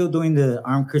doing the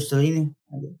Arm Crystallini.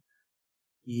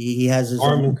 He has his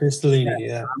Arm Crystallini,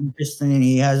 yeah. Arm Crystallini.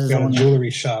 He has his own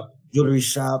jewelry shop.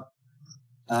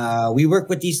 We work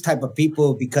with these type of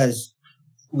people because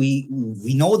we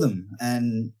know them,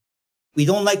 and we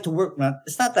don't like to work.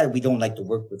 It's not that we don't like to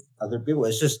work with other people.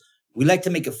 It's just we like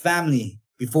to make a family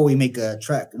before we make a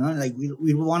track. You know, like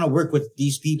we want to work with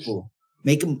these people,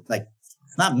 make them like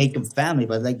not make them family,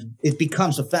 but like it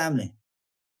becomes a family.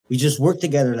 We just work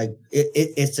together. Like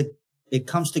it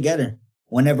comes together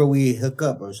whenever we hook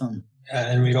up or something.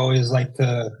 And we'd always like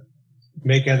to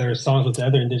make other songs with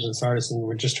other indigenous artists, and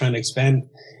we're just trying to expand.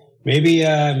 Maybe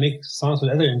make songs with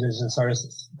other indigenous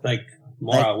artists, like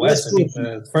more out west. I think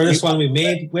the furthest one we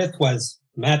made with was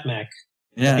Matt Mac.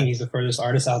 Yeah. I think he's the furthest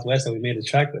artist out west that we made a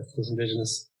track with, was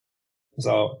indigenous.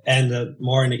 So, and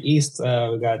more in the east,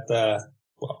 we got,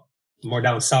 more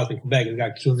down south in Quebec, we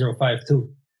got Q052.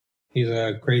 He's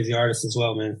a crazy artist as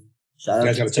well, man. Shout You out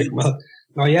guys to gotta check him out.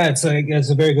 Oh yeah, it's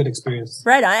a very good experience.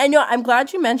 Right. I know. I'm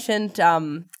glad you mentioned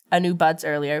Anu Buds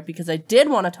earlier because I did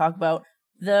want to talk about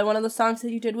one of the songs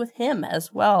that you did with him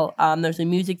as well. There's a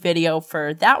music video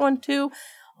for that one too.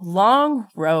 Long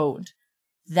Road.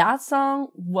 That song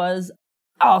was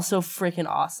also freaking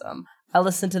awesome. I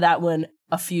listened to that one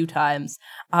a few times.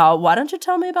 Why don't you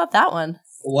tell me about that one?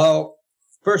 Well,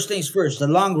 first things first. The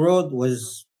Long Road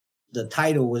the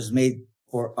title was made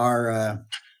for our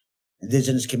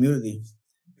indigenous community.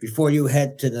 Before you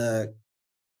head to the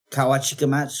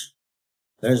Kawachika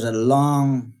there's a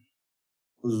long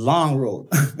road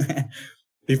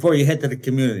before you head to the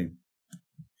community.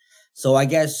 So I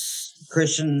guess,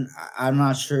 Christian, I'm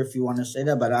not sure if you want to say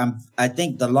that, but I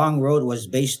think the Long Road was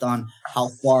based on how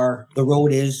far the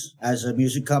road is as a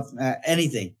music company,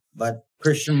 anything. But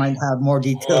Christian might have more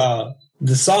detail.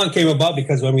 The song came about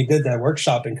because when we did that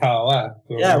workshop in Kawa,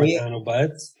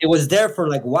 Buds. It was there for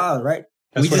like a while, right?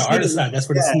 That's where the artist side. That's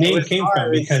where this name came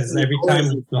from. Because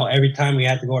every time we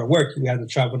had to go to work, we had to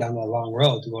travel down that long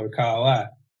road to go to Kawa.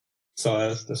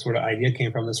 So that's where the idea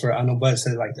came from. That's where Anu Bud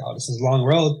said, like, oh, this is a long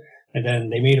road. And then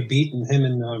they made a beat, and him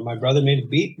and my brother made a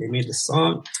beat. They made the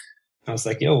song. I was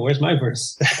like, yo, where's my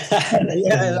verse?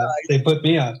 They put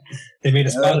me on. They made a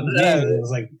spot at the name. It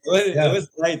was like, it was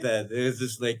like that. It was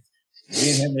just like,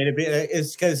 me and him made a beat.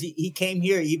 It's because he came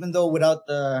here, even though without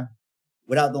the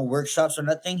workshops or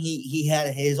nothing, he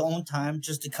had his own time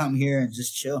just to come here and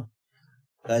just chill.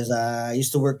 Because I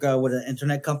used to work with an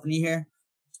internet company here.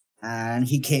 And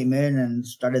he came in and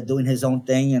started doing his own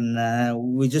thing, and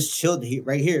we just chilled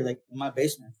right here, like in my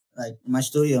basement, like my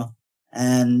studio.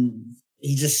 And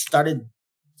he just started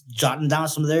jotting down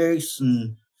some lyrics,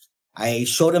 and I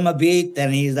showed him a beat,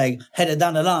 and he's like, headed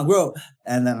down the long road.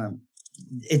 And then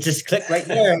it just clicked right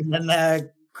there. And then I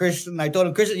told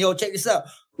him, Christian, yo, check this out.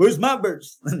 Where's my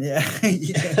verse? Yeah.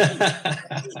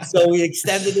 So we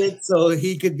extended it so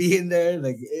he could be in there.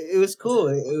 Like, it was cool.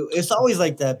 It's always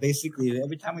like that, basically.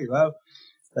 Every time we go out,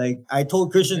 like, I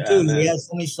told Christian too, man. He has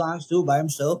so many songs too by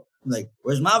himself. I'm like,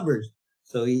 where's my verse?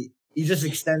 So he just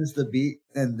extends the beat,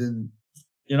 and then,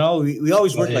 you know, we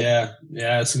always work like that.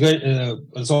 Yeah, it's good.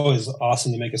 It's always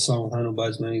awesome to make a song with Anu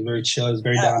Buds, man. He's very chill. He's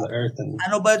very down to earth. And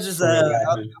Anu Buds is,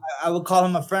 I would call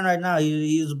him a friend right now.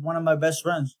 He's one of my best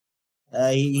friends.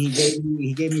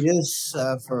 He gave me this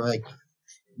for like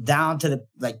down to the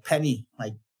like penny.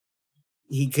 Like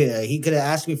he could have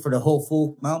asked me for the whole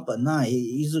full amount, but nah,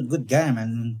 he's a good guy,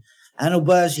 man. Anu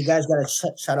Buzz, you guys got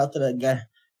to shout out to that guy,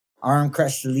 Aram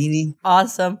Crestolini.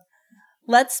 Awesome.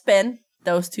 Let's spin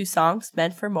those two songs,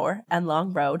 Meant for More and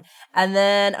Long Road. And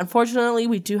then, unfortunately,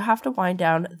 we do have to wind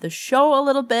down the show a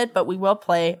little bit, but we will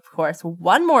play, of course,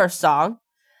 one more song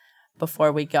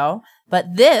before we go.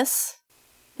 But this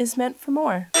is Meant for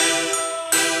More.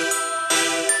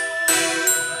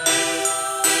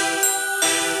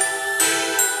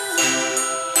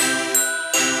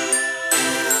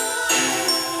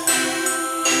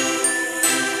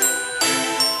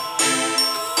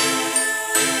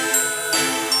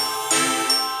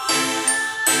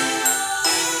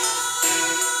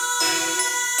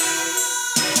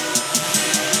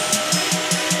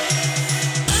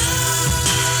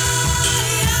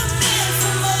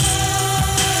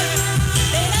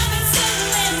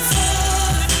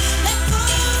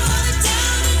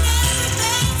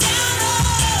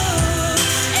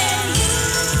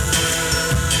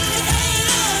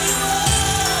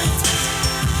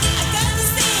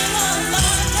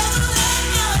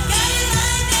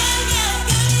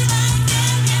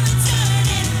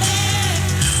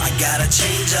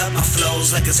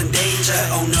 Like it's in danger.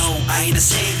 Oh no, I ain't a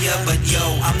savior, but yo,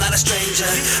 I'm not a stranger.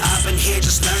 I've been here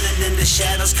just learning in the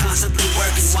shadows, constantly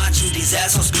working, watching these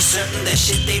assholes be certain that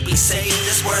shit they be saying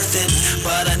is worth it.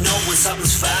 But I know when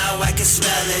something's foul, I can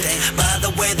smell it by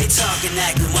the way they talk and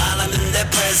acting while I'm in their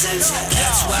presence.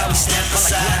 That's why we step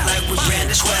aside like we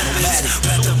brandish weapons.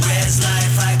 Rep the res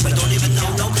life like we don't even know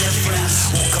no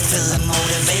difference. Woke up feeling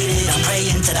motivated, I'm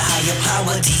praying to the higher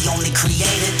power, the only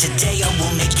creator. Today I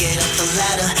will make it up the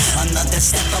ladder. Another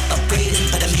step up,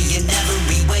 upgrading, but I'm in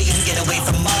every way and get away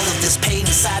from all of this pain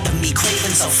inside of me,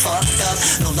 craving so fucked up.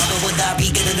 No longer would I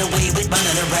be getting away with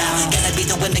running around. Gotta be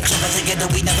the one that clever together,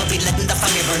 we never be letting the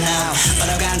fire burn out. But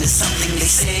around is something they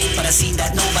say, but I see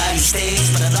that nobody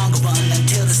stays. But a longer run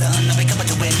until it's done, I wake up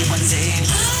to anyone's age.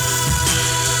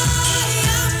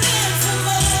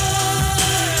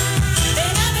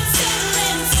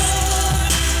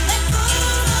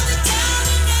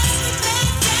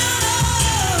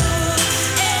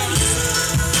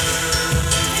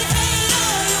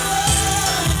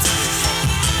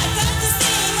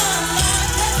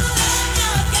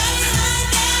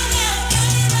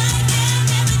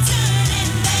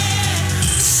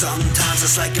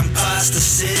 imposter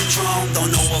syndrome. Don't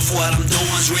know if what I'm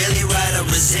doing's really right or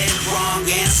is it wrong.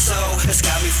 And so it's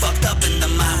got me fucked up in the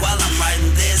mind while I'm writing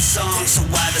this song. So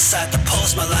I decide to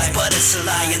post my life, but it's a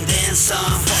lie and then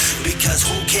some. Because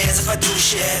who cares if I do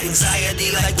shit?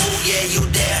 Anxiety like, ooh yeah, you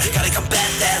dare. Gotta combat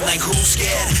that like who's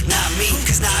scared? Not me,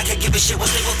 cause now I can't give a shit what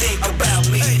they will think about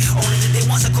me. Only that they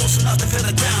want so close enough to feel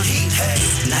the ground heat. Hey,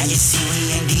 now you see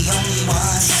we ain't the only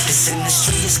ones. This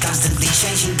industry is constantly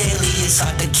changing daily. It's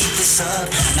hard to keep this up.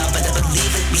 Now better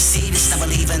believe it, we see this. Never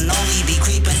leaving, only be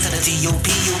creeping to the TOP.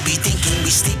 You'll be thinking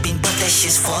we sleeping, but that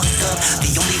shit's fucked up.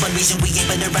 The only one reason we ain't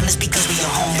been around is because we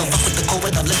are home. Don't fuck with the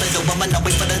COVID, I'm living the woman. I'll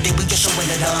wait for the day we just showing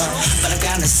it up. But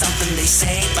ground is something they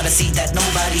say, but I see that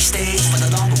nobody stays for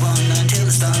the long run until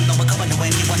it's done. No one coming to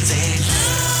anyone's age.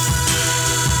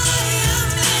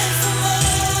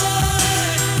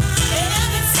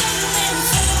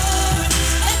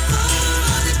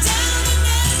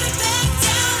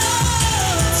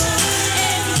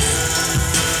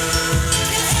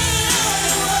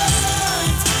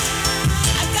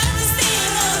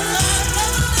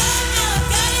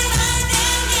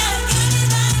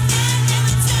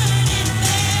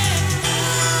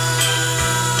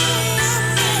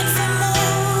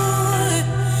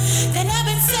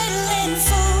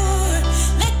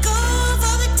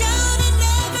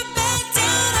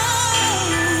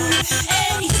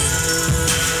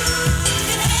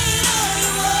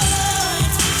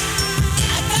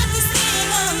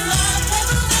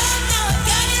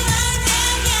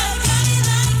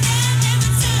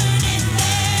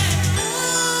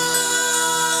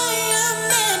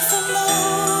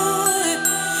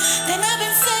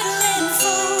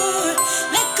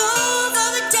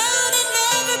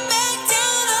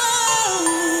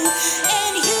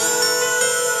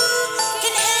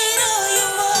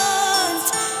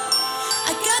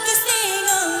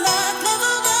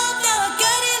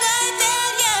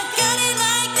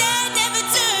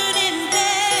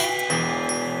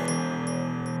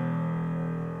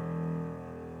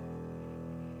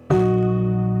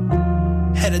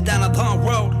 Headed down a long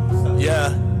road.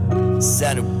 Yeah,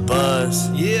 Santa Buzz.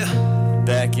 Yeah.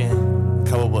 Back in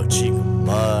Kawawa Chica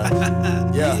Mud.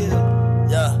 Yeah.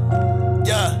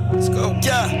 Let's go.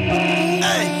 Yeah.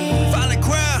 Hey. Violent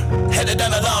crowd. Headed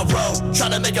down a long road.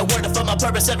 Trying to make it work for my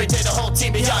purpose every day. The whole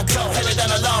team beyond go. Headed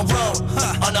down a long road.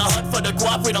 On the hunt for the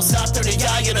guap. We don't stop through the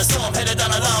eye of the storm. Headed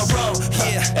down a long road.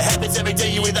 It happens every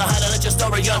day. You either hide or let your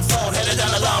story unfold. Headed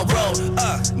down a long road.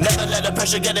 Never let the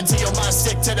pressure get into your mind.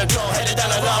 Stick to the goal. Headed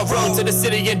down a long road to the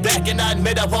city and back. And I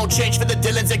admit I won't change for the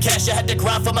Dylans and cash. I had to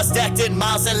grind for my stacked in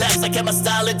miles and laps. I kept my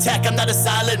style intact. I'm not a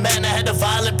silent man. I had a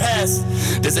violent past.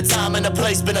 There's a time and a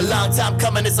place. Been a long time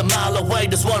coming. It's a mile away.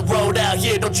 There's one road out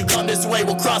here. Don't you come this way.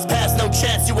 We'll cross paths. No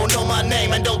chance. You won't know my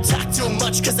name. And don't talk too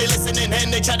much. Cause they listening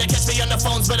and they try to catch me on the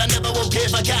phones. But I never will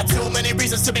give. I got too many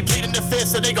reasons to be pleading the fifth.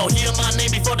 So they gon' hear my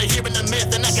name before they hearing the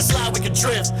myth. And I can slide. We can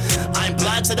drift. I'm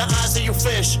blind to the eyes of you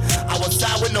fish. I will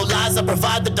side with no lies. I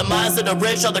provide the demise of the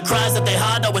rich. All the cries that they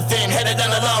hide are within. Headed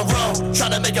down a long road.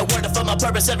 Trying to make it work for my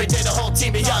purpose every day. The whole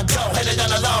team beyond go. Headed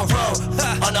down a long road.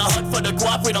 On the hunt for the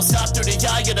guap. We don't stop through the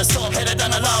eye of the storm. Headed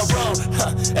down a long road.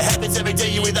 It happens every day.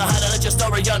 You either hide or let your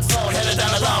story unfold. Headed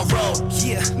down a long road.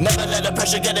 Never let the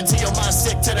pressure get into your mind.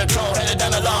 Stick to the goal. Headed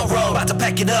down a long road. About to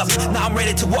pack it up. Now I'm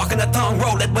ready to walk on the thong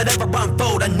road. Let whatever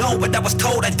unfold. I know what I was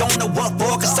told. I don't know what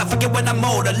for. Cause I forget when I'm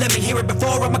older. Let me hear it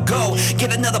before I'ma go.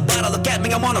 Get another bottle. Look at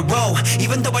me. I'm on a roll.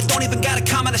 Even though I don't even got a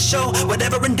comment to show.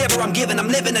 Whatever endeavor I'm giving. I'm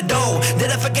living the dough.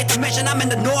 Did I forget to mention I'm in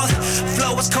the north?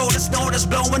 Flow is cold as snow that's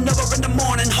blowing over in the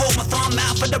morning. Hold my thumb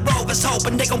out for the rovers.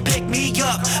 Hoping they gon' pick me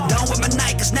up. Done with my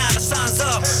night cause now the sun's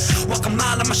up. Walk a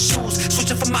mile in my shoes.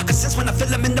 Switching for moccasins when I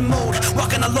feel I'm in the mood.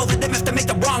 Walking all over them if they make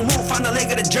the wrong move. Find the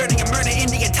leg of the journey and murder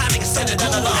Indian timing is so Headed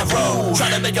cool. down a long road.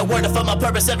 Trying to make it work for my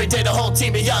purpose every day. The whole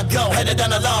team beyond go. Headed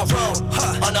down a long road.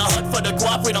 On the hunt for the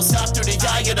guap. We don't stop through the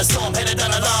eye of the storm. Headed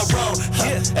down a long road.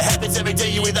 It happens every day.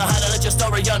 You either hide or let your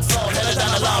story unfold. Headed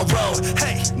down a long road.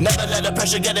 Never let the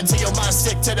pressure get into your mind.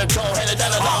 Stick to the goal. Headed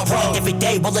down a long road. Every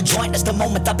day roll a joint. That's the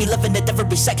moment I'll be living it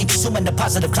every second. Consuming the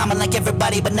positive. Climbing like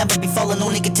everybody but never be falling.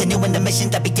 Only continuing the mission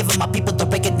that be giving my people the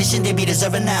recognition they be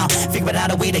deserving now. Figuring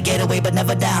out a way to get away but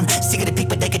never down. Seeking the peak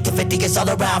but negativity is all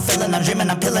around. Feeling I'm dreaming,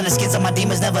 I'm peeling the skins of my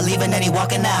demons. Never leaving any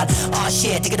walking out. Aw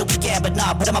shit, take it a weekend but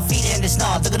nah. Putting my feet in the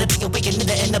snow. They're gonna be awakened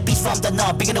in the beast from the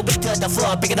north. Bringing the weight to the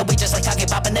floor. Bringing the weight just like Kage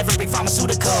popping every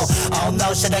pharmaceutical. Oh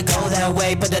no, should I go that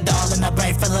way? Put it all in my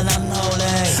brain, feeling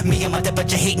unholy. Me and my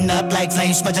temperature heating up like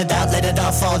flames. Smudge it out, let it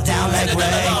all fall down like rain.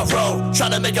 Headed down a long road.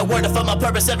 Trying to make it work for my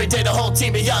purpose every day. The whole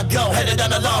team beyond go. Headed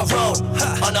down a long road.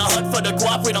 On the hunt for the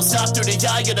guap. We don't stop through the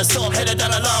eye of the storm. Headed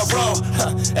down a long road.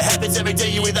 It happens every day.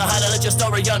 You either hide or let your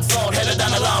story unfold. Headed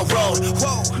down a long road.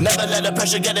 Never let the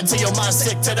pressure get into your mind,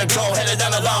 stick to the goal, headed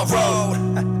down a long road.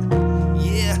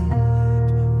 Yeah.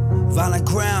 Violent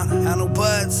ground, I know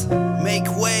buds. Make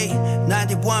way,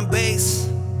 91 bass.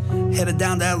 Headed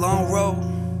down that long road.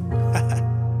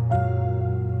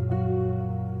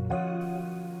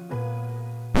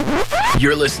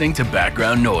 You're listening to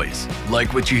Background Noise.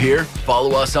 Like what you hear?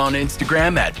 Follow us on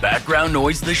Instagram at Background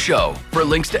Noise The Show for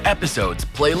links to episodes,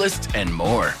 playlists, and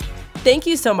more. Thank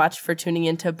you so much for tuning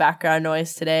into Background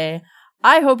Noise today.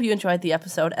 I hope you enjoyed the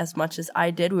episode as much as I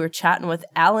did. We were chatting with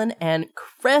Alan and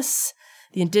Chris,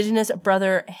 the Indigenous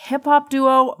brother hip-hop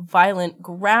duo, Violent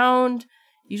Ground.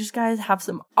 You just guys have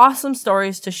some awesome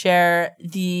stories to share.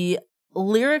 The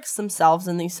lyrics themselves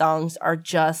in these songs are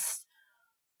just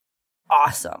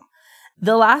awesome.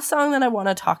 The last song that I want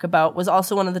to talk about was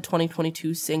also one of the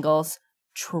 2022 singles,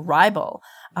 Tribal.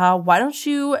 Why don't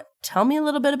you tell me a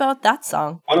little bit about that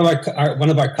song? One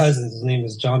of our cousins, his name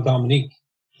is John Dominique.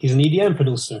 He's an EDM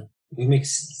producer. He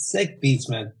makes sick beats,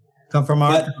 man. Come from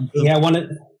our... He had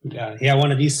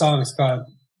one of these songs called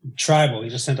Tribal. He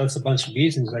just sent us a bunch of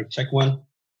beats and he's like, check one.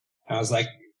 I was like,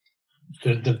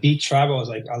 the beat Tribal, I was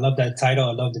like, I love that title.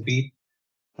 I love the beat.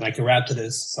 And I can rap to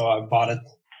this. So I bought it,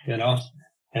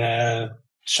 and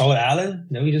showed Alan.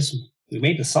 Then we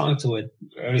made the song to it.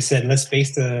 We said, let's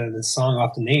base the song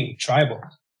off the name, Tribal.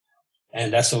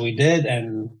 And that's what we did.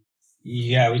 And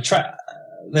yeah, we try.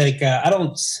 I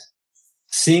don't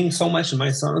sing so much in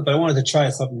my songs, but I wanted to try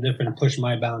something different and push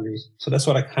my boundaries. So that's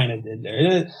what I kind of did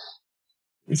there.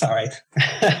 It's all right.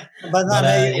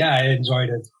 Yeah, I enjoyed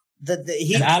it.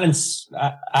 And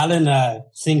Alan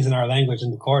sings in our language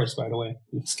in the chorus, by the way.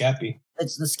 It's Scapi.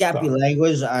 It's the Scapi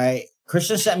language.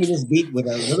 Christian sent me this beat with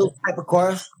a little type of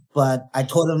chorus, but I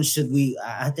told him,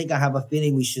 I think I have a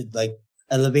feeling we should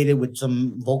elevate it with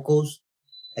some vocals,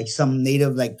 like some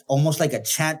native, almost like a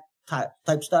chant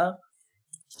type style.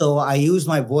 So I used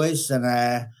my voice and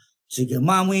I use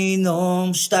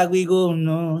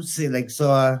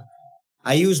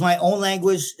my own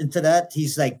language into that.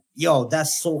 He's like, yo,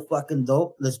 that's so fucking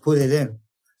dope. Let's put it in.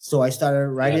 So I started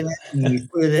writing it and we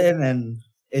put it in and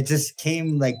it just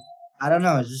came I don't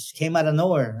know. It just came out of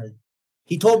nowhere.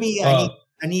 He told me I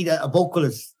need a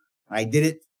vocalist. I did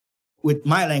it with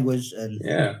my language and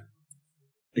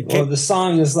the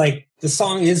song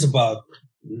is about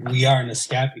we are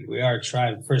Nescapi. We are a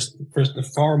tribe. First and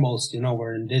foremost,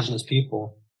 we're indigenous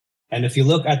people. And if you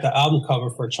look at the album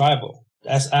cover for Tribal,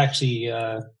 that's actually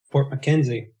Fort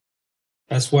Mackenzie.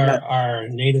 That's where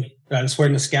that's where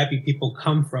Nescapi people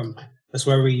come from. That's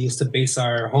where we used to base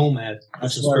our home at,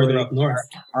 which is further up north.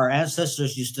 Our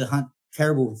ancestors used to hunt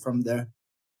caribou from there.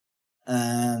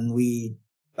 And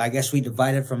I guess we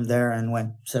divided from there and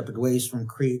went separate ways from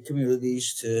Cree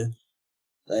communities to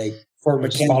Fort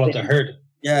McKenzie. Just followed the herd.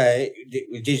 Yeah,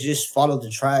 they just followed the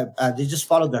tribe. They just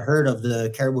followed the herd of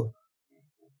the caribou.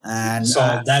 And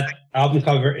so that album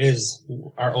cover is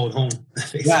our old home.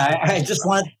 Yeah, I just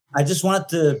wanted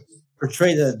to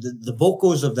portray the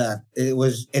vocals of that.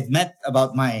 It meant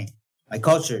about my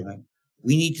culture.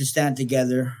 We need to stand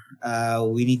together.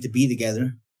 We need to be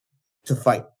together to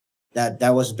fight.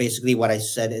 That was basically what I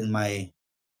said in my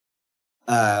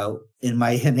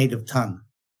native tongue.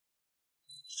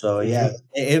 So yeah,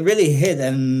 it really hit,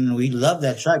 and we love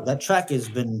that track. That track has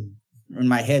been in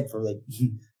my head for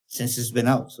since it's been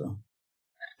out. So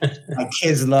my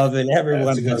kids love it. Everyone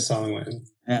loves it. That's a good song, man.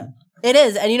 Yeah. It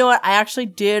is. And you know what? I actually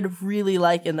did really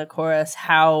like in the chorus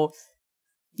how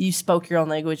you spoke your own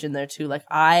language in there too.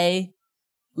 I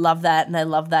love that. And I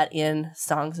love that in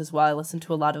songs as well. I listen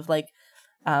to a lot of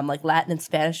Latin and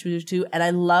Spanish music too. And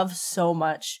I love so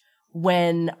much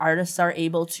when artists are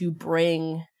able to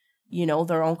bring,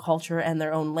 their own culture and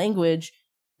their own language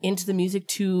into the music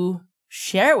to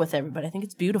share it with everybody. I think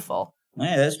it's beautiful.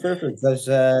 Yeah, that's perfect because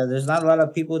there's not a lot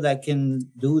of people that can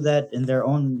do that in their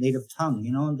own native tongue.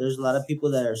 There's a lot of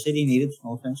people that are city natives.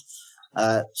 No offense,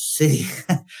 city.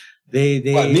 they.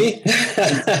 What, me?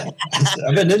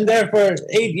 I've been in there for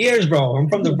 8 years, bro. I'm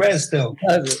from the West still.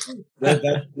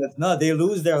 No, they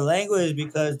lose their language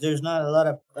because there's not a lot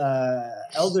of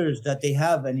elders that they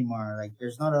have anymore.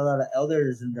 There's not a lot of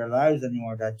elders in their lives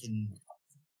anymore that can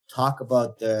talk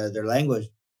about their language.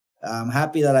 I'm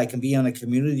happy that I can be in a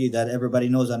community that everybody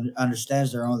knows and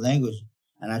understands their own language.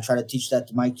 And I try to teach that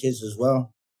to my kids as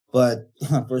well. But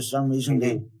for some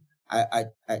reason, I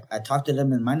talk to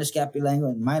them in my Nescapi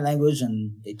language, my language,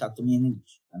 and they talk to me in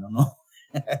English. I don't know.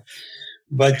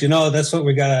 But, that's what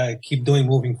we got to keep doing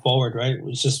moving forward, right?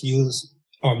 We just use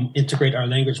or integrate our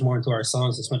language more into our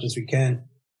songs as much as we can.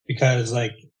 Because,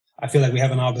 I feel like we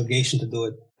have an obligation to do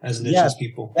it. as indigenous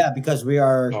people. Yeah, because we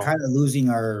are kind of losing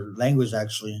our language,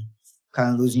 actually.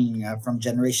 Kind of losing from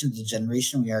generation to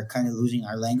generation. We are kind of losing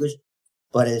our language.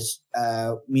 But it's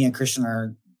me and Christian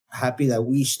are happy that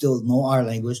we still know our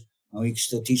language and we can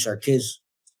still teach our kids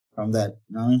from that.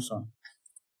 You know what I mean? So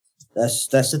that's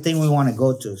the thing we want to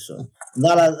go to. So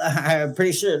I'm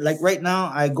pretty sure, like right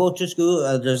now, I go to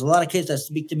school. There's a lot of kids that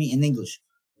speak to me in English.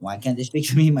 Why can't they speak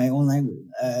to me in my own language?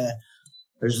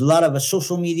 There's a lot of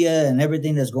social media and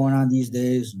everything that's going on these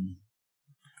days. And,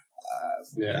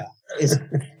 it's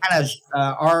kind of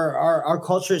our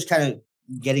culture is kind of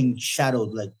getting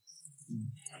shadowed. Like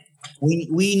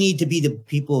we need to be the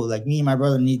people. Like me and my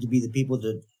brother need to be the people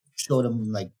to show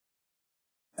them like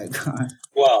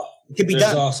well, it could be there's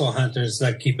done. Also hunters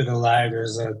that keep it alive.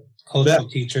 There's cultural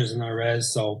teachers in our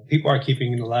res, so people are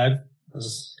keeping it alive,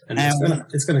 and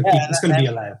it's gonna be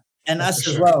alive. And us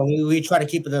as well. We try to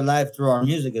keep it alive through our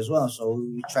music as well. So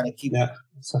we try to keep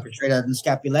portray that in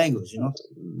Scapi language. You know,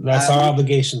 that's our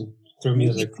obligation through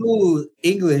music. We do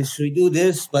English, we do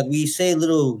this, but we say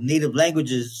little native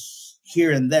languages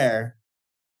here and there.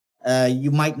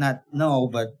 You might not know,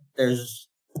 but there's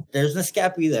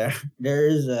Nescapi there. There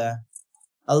is a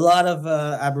lot of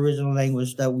Aboriginal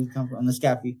language that we come from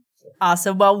Nescapi.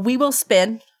 Awesome. Well, we will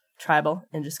spin Tribal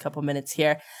in just a couple minutes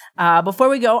here. Before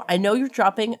we go, I know you're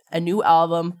dropping a new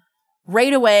album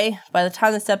right away. By the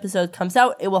time this episode comes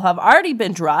out, it will have already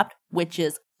been dropped, which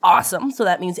is awesome. So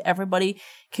that means everybody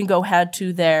can go head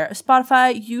to their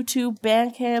Spotify, YouTube,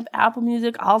 Bandcamp, Apple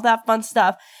Music, all that fun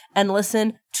stuff, and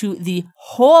listen to the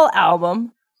whole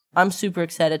album. I'm super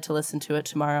excited to listen to it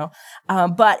tomorrow.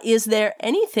 But is there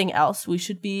anything else we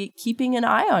should be keeping an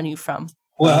eye on you from?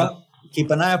 Well, keep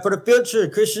an eye out for the future.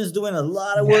 Christian's doing a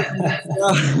lot of work in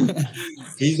Montreal.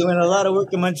 He's doing a lot of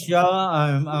work in Montreal.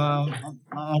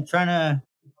 I'm trying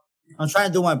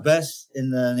to do my best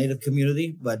in the Native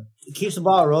community, but it keeps the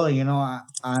ball rolling. You know,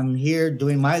 I'm here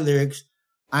doing my lyrics.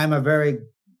 I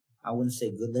wouldn't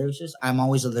say good lyricist. I'm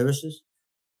always a lyricist.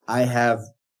 I have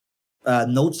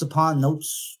notes upon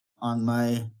notes on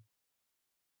my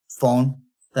phone.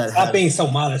 Stop being so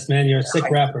modest, man. You're a sick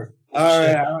rapper. All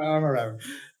right, I'm a rapper.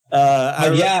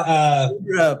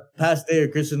 Past day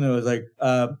of Christian, it was like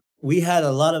we had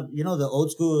a lot of, you know, the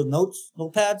old school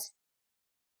notepads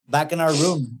back in our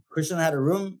room. Christian had a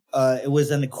room. It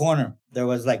was in the corner. There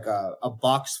was like a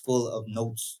box full of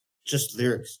notes, just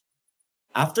lyrics.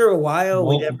 After a while,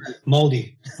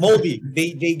 moldy.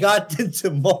 They got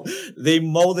into they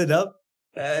molded up.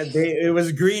 It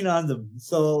was green on them.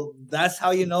 So that's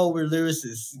how you know we're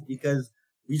lyricists, because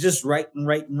we just write and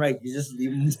write and write. You just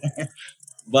leave them there.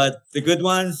 But the good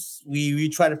ones, we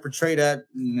try to portray that,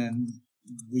 and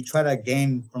we try to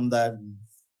gain from that.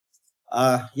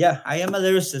 Yeah, I am a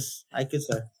lyricist, I could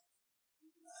say.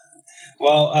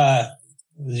 Well,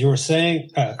 as you were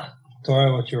saying,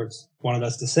 Tora, what you wanted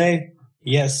us to say,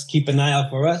 yes, keep an eye out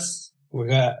for us.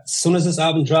 As soon as this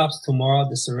album drops tomorrow,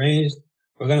 Disarranged,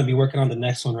 we're gonna be working on the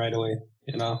next one right away.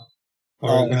 You know,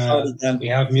 we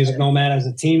have Music Nomad as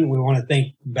a team. We want to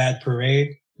thank Bad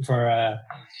Parade for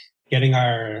getting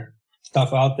our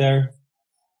stuff out there,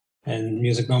 and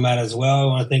Music Nomad as well. I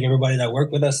want to thank everybody that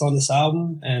worked with us on this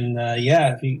album. And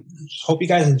hope you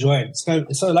guys enjoy it. It's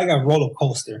sort of like a roller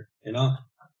coaster, you know.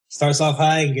 Starts off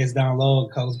high, gets down low,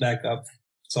 comes back up.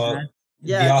 So it'd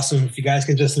be awesome if you guys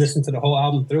could just listen to the whole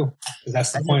album through, because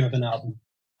that's the point of an album.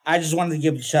 I just wanted to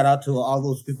give a shout out to all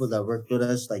those people that worked with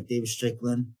us, like David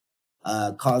Strickland,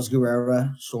 Cos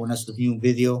Guerrera, showing us the new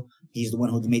video. He's the one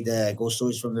who made the Ghost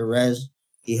Stories from the Res.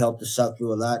 He helped us out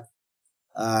through a lot.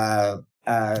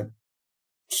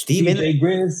 Steve CJ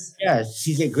Grizz. Yeah,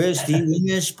 CJ Grizz, Steve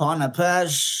English, Paul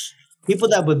Napash. People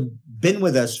that have been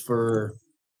with us for,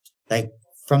 like,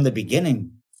 from the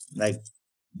beginning. Like,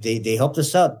 they helped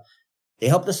us out. They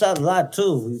helped us out a lot,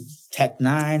 too. Tech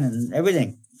 9 and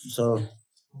everything. So...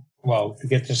 Well, to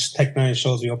get this Tech 9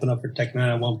 shows, we opened up for Tech 9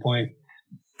 at one point.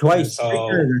 Twice.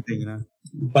 So,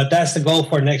 but that's the goal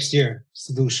for next year, is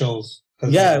to do shows.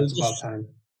 Yeah, it's about time.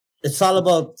 It's all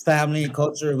about family and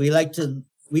culture. We like to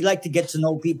get to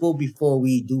know people before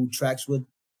we do tracks with.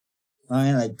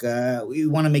 I mean, we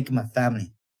want to make them a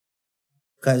family,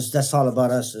 because that's all about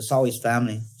us. It's always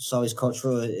family. It's always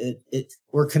cultural.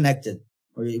 We're connected.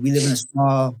 We live in a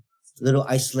small, little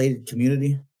isolated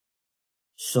community,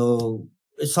 so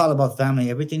it's all about family.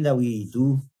 Everything that we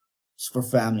do is for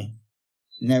family.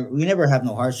 We never have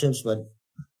no hardships, but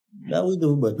yeah, we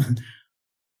do. But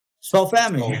it's about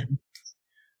family.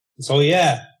 So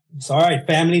yeah, it's all right,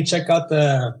 family. Check out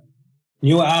the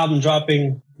new album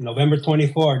dropping November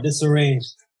 24.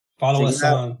 Disarranged. Follow us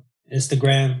on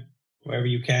Instagram, wherever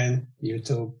you can,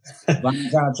 YouTube. Check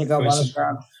out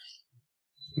Battleground.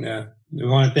 Yeah. We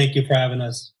want to thank you for having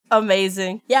us.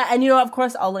 Amazing. Yeah, and of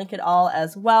course, I'll link it all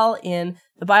as well in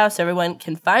the bio so everyone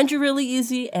can find you really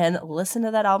easy and listen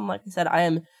to that album. Like I said, I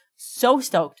am so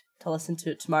stoked to listen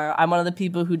to it tomorrow. I'm one of the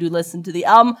people who do listen to the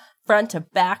album front to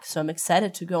back, so I'm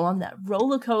excited to go on that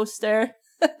roller coaster.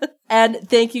 And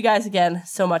thank you guys again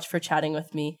so much for chatting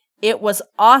with me. It was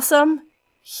awesome.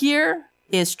 Here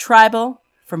is Tribal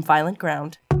from Violent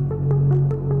Ground.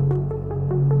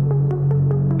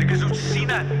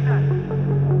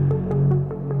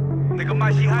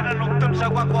 Masihanan nukton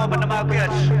sa kwakwa na mabias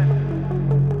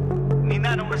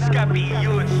Nina nung naskapi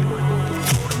yun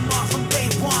From day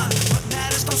one, what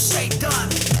matters don't stay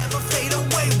done Never fade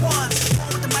away once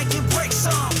Born with the mic and break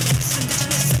some It's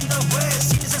indigenous in the west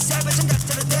Seen as a savage and that's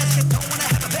to the death You don't wanna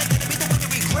have a bet, that'll be the one you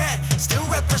regret Still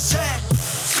represent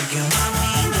Singing my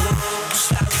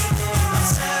windows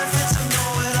Myself, it's a know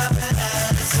what I've been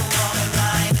at It's a long and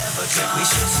I ain't never done We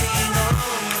should see no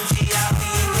G.I.B.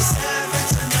 We serve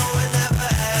it's a know what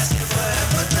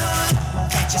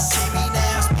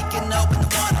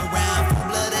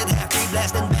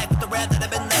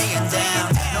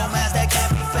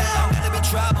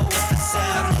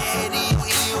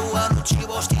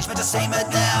same it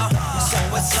now, so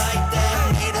it's like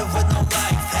that. Native with no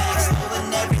life hacks,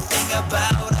 stolen everything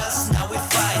about us. Now we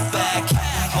fight back.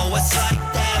 Oh, it's like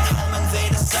that. Home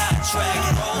invader sidetrack,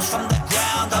 rolls from the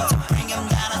ground up to bring him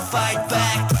down and fight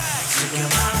back.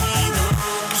 Singing my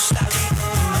needles, I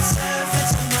renew myself.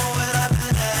 It's a know what I've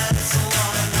been at. It's a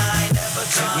long and I ain't never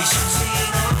done. We should see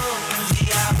no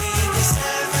G.I.B. We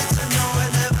serve it's a know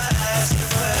it never ask if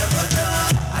we're ever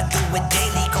done. I do it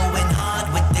daily, going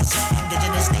hard with this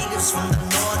indigenous natives from the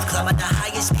north, climbing the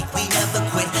highest peak, we never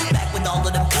quit. Back with all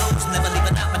of them clothes, never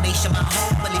leaving out my nation, my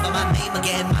home, believing my name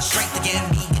again, my strength again,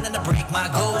 beginning to break my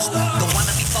goals. Don't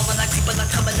wanna be falling, I creep, I'm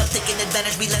coming up, taking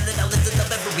advantage, we let it out, lifting up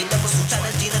every level, so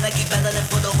challenging, and I keep battling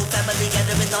for the whole family,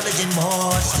 gathering knowledge and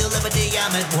more. Still every day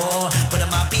I'm at war, but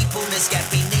my people, this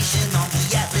Scappy nation, on the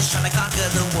atlas, trying to conquer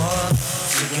the world.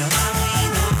 Singing my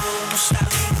windows, I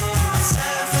renew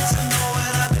myself, it's a know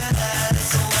what I've been at,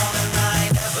 it's a long and I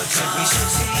ain't never done. We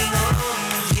should see no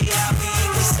G.I.B.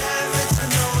 We serve it to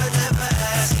know it never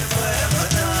ask if we're ever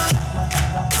done.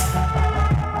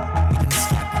 We the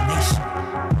Scappy nation,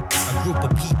 a group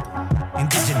of people,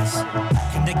 indigenous,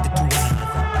 connected to one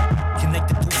another,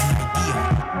 connected to an idea.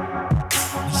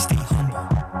 We stay humble,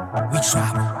 we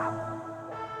travel.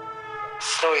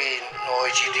 Soy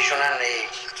Noji Dijonan e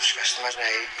dos customers na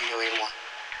Iloimo.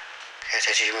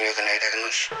 Essa é meu que não é da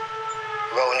nos.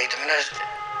 Vou nem também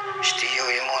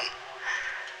stio imon.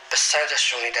 Besides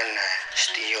Sunidan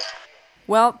stio.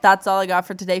 Well, that's all I got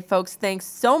for today, folks. Thanks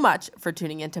so much for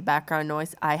tuning into Background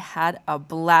Noise. I had a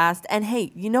blast. And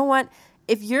hey, you know what?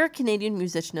 If you're a Canadian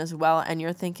musician as well and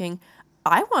you're thinking,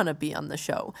 I want to be on the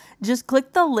show, just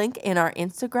click the link in our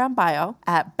Instagram bio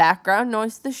at Background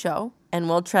Noise the Show and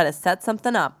we'll try to set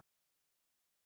something up.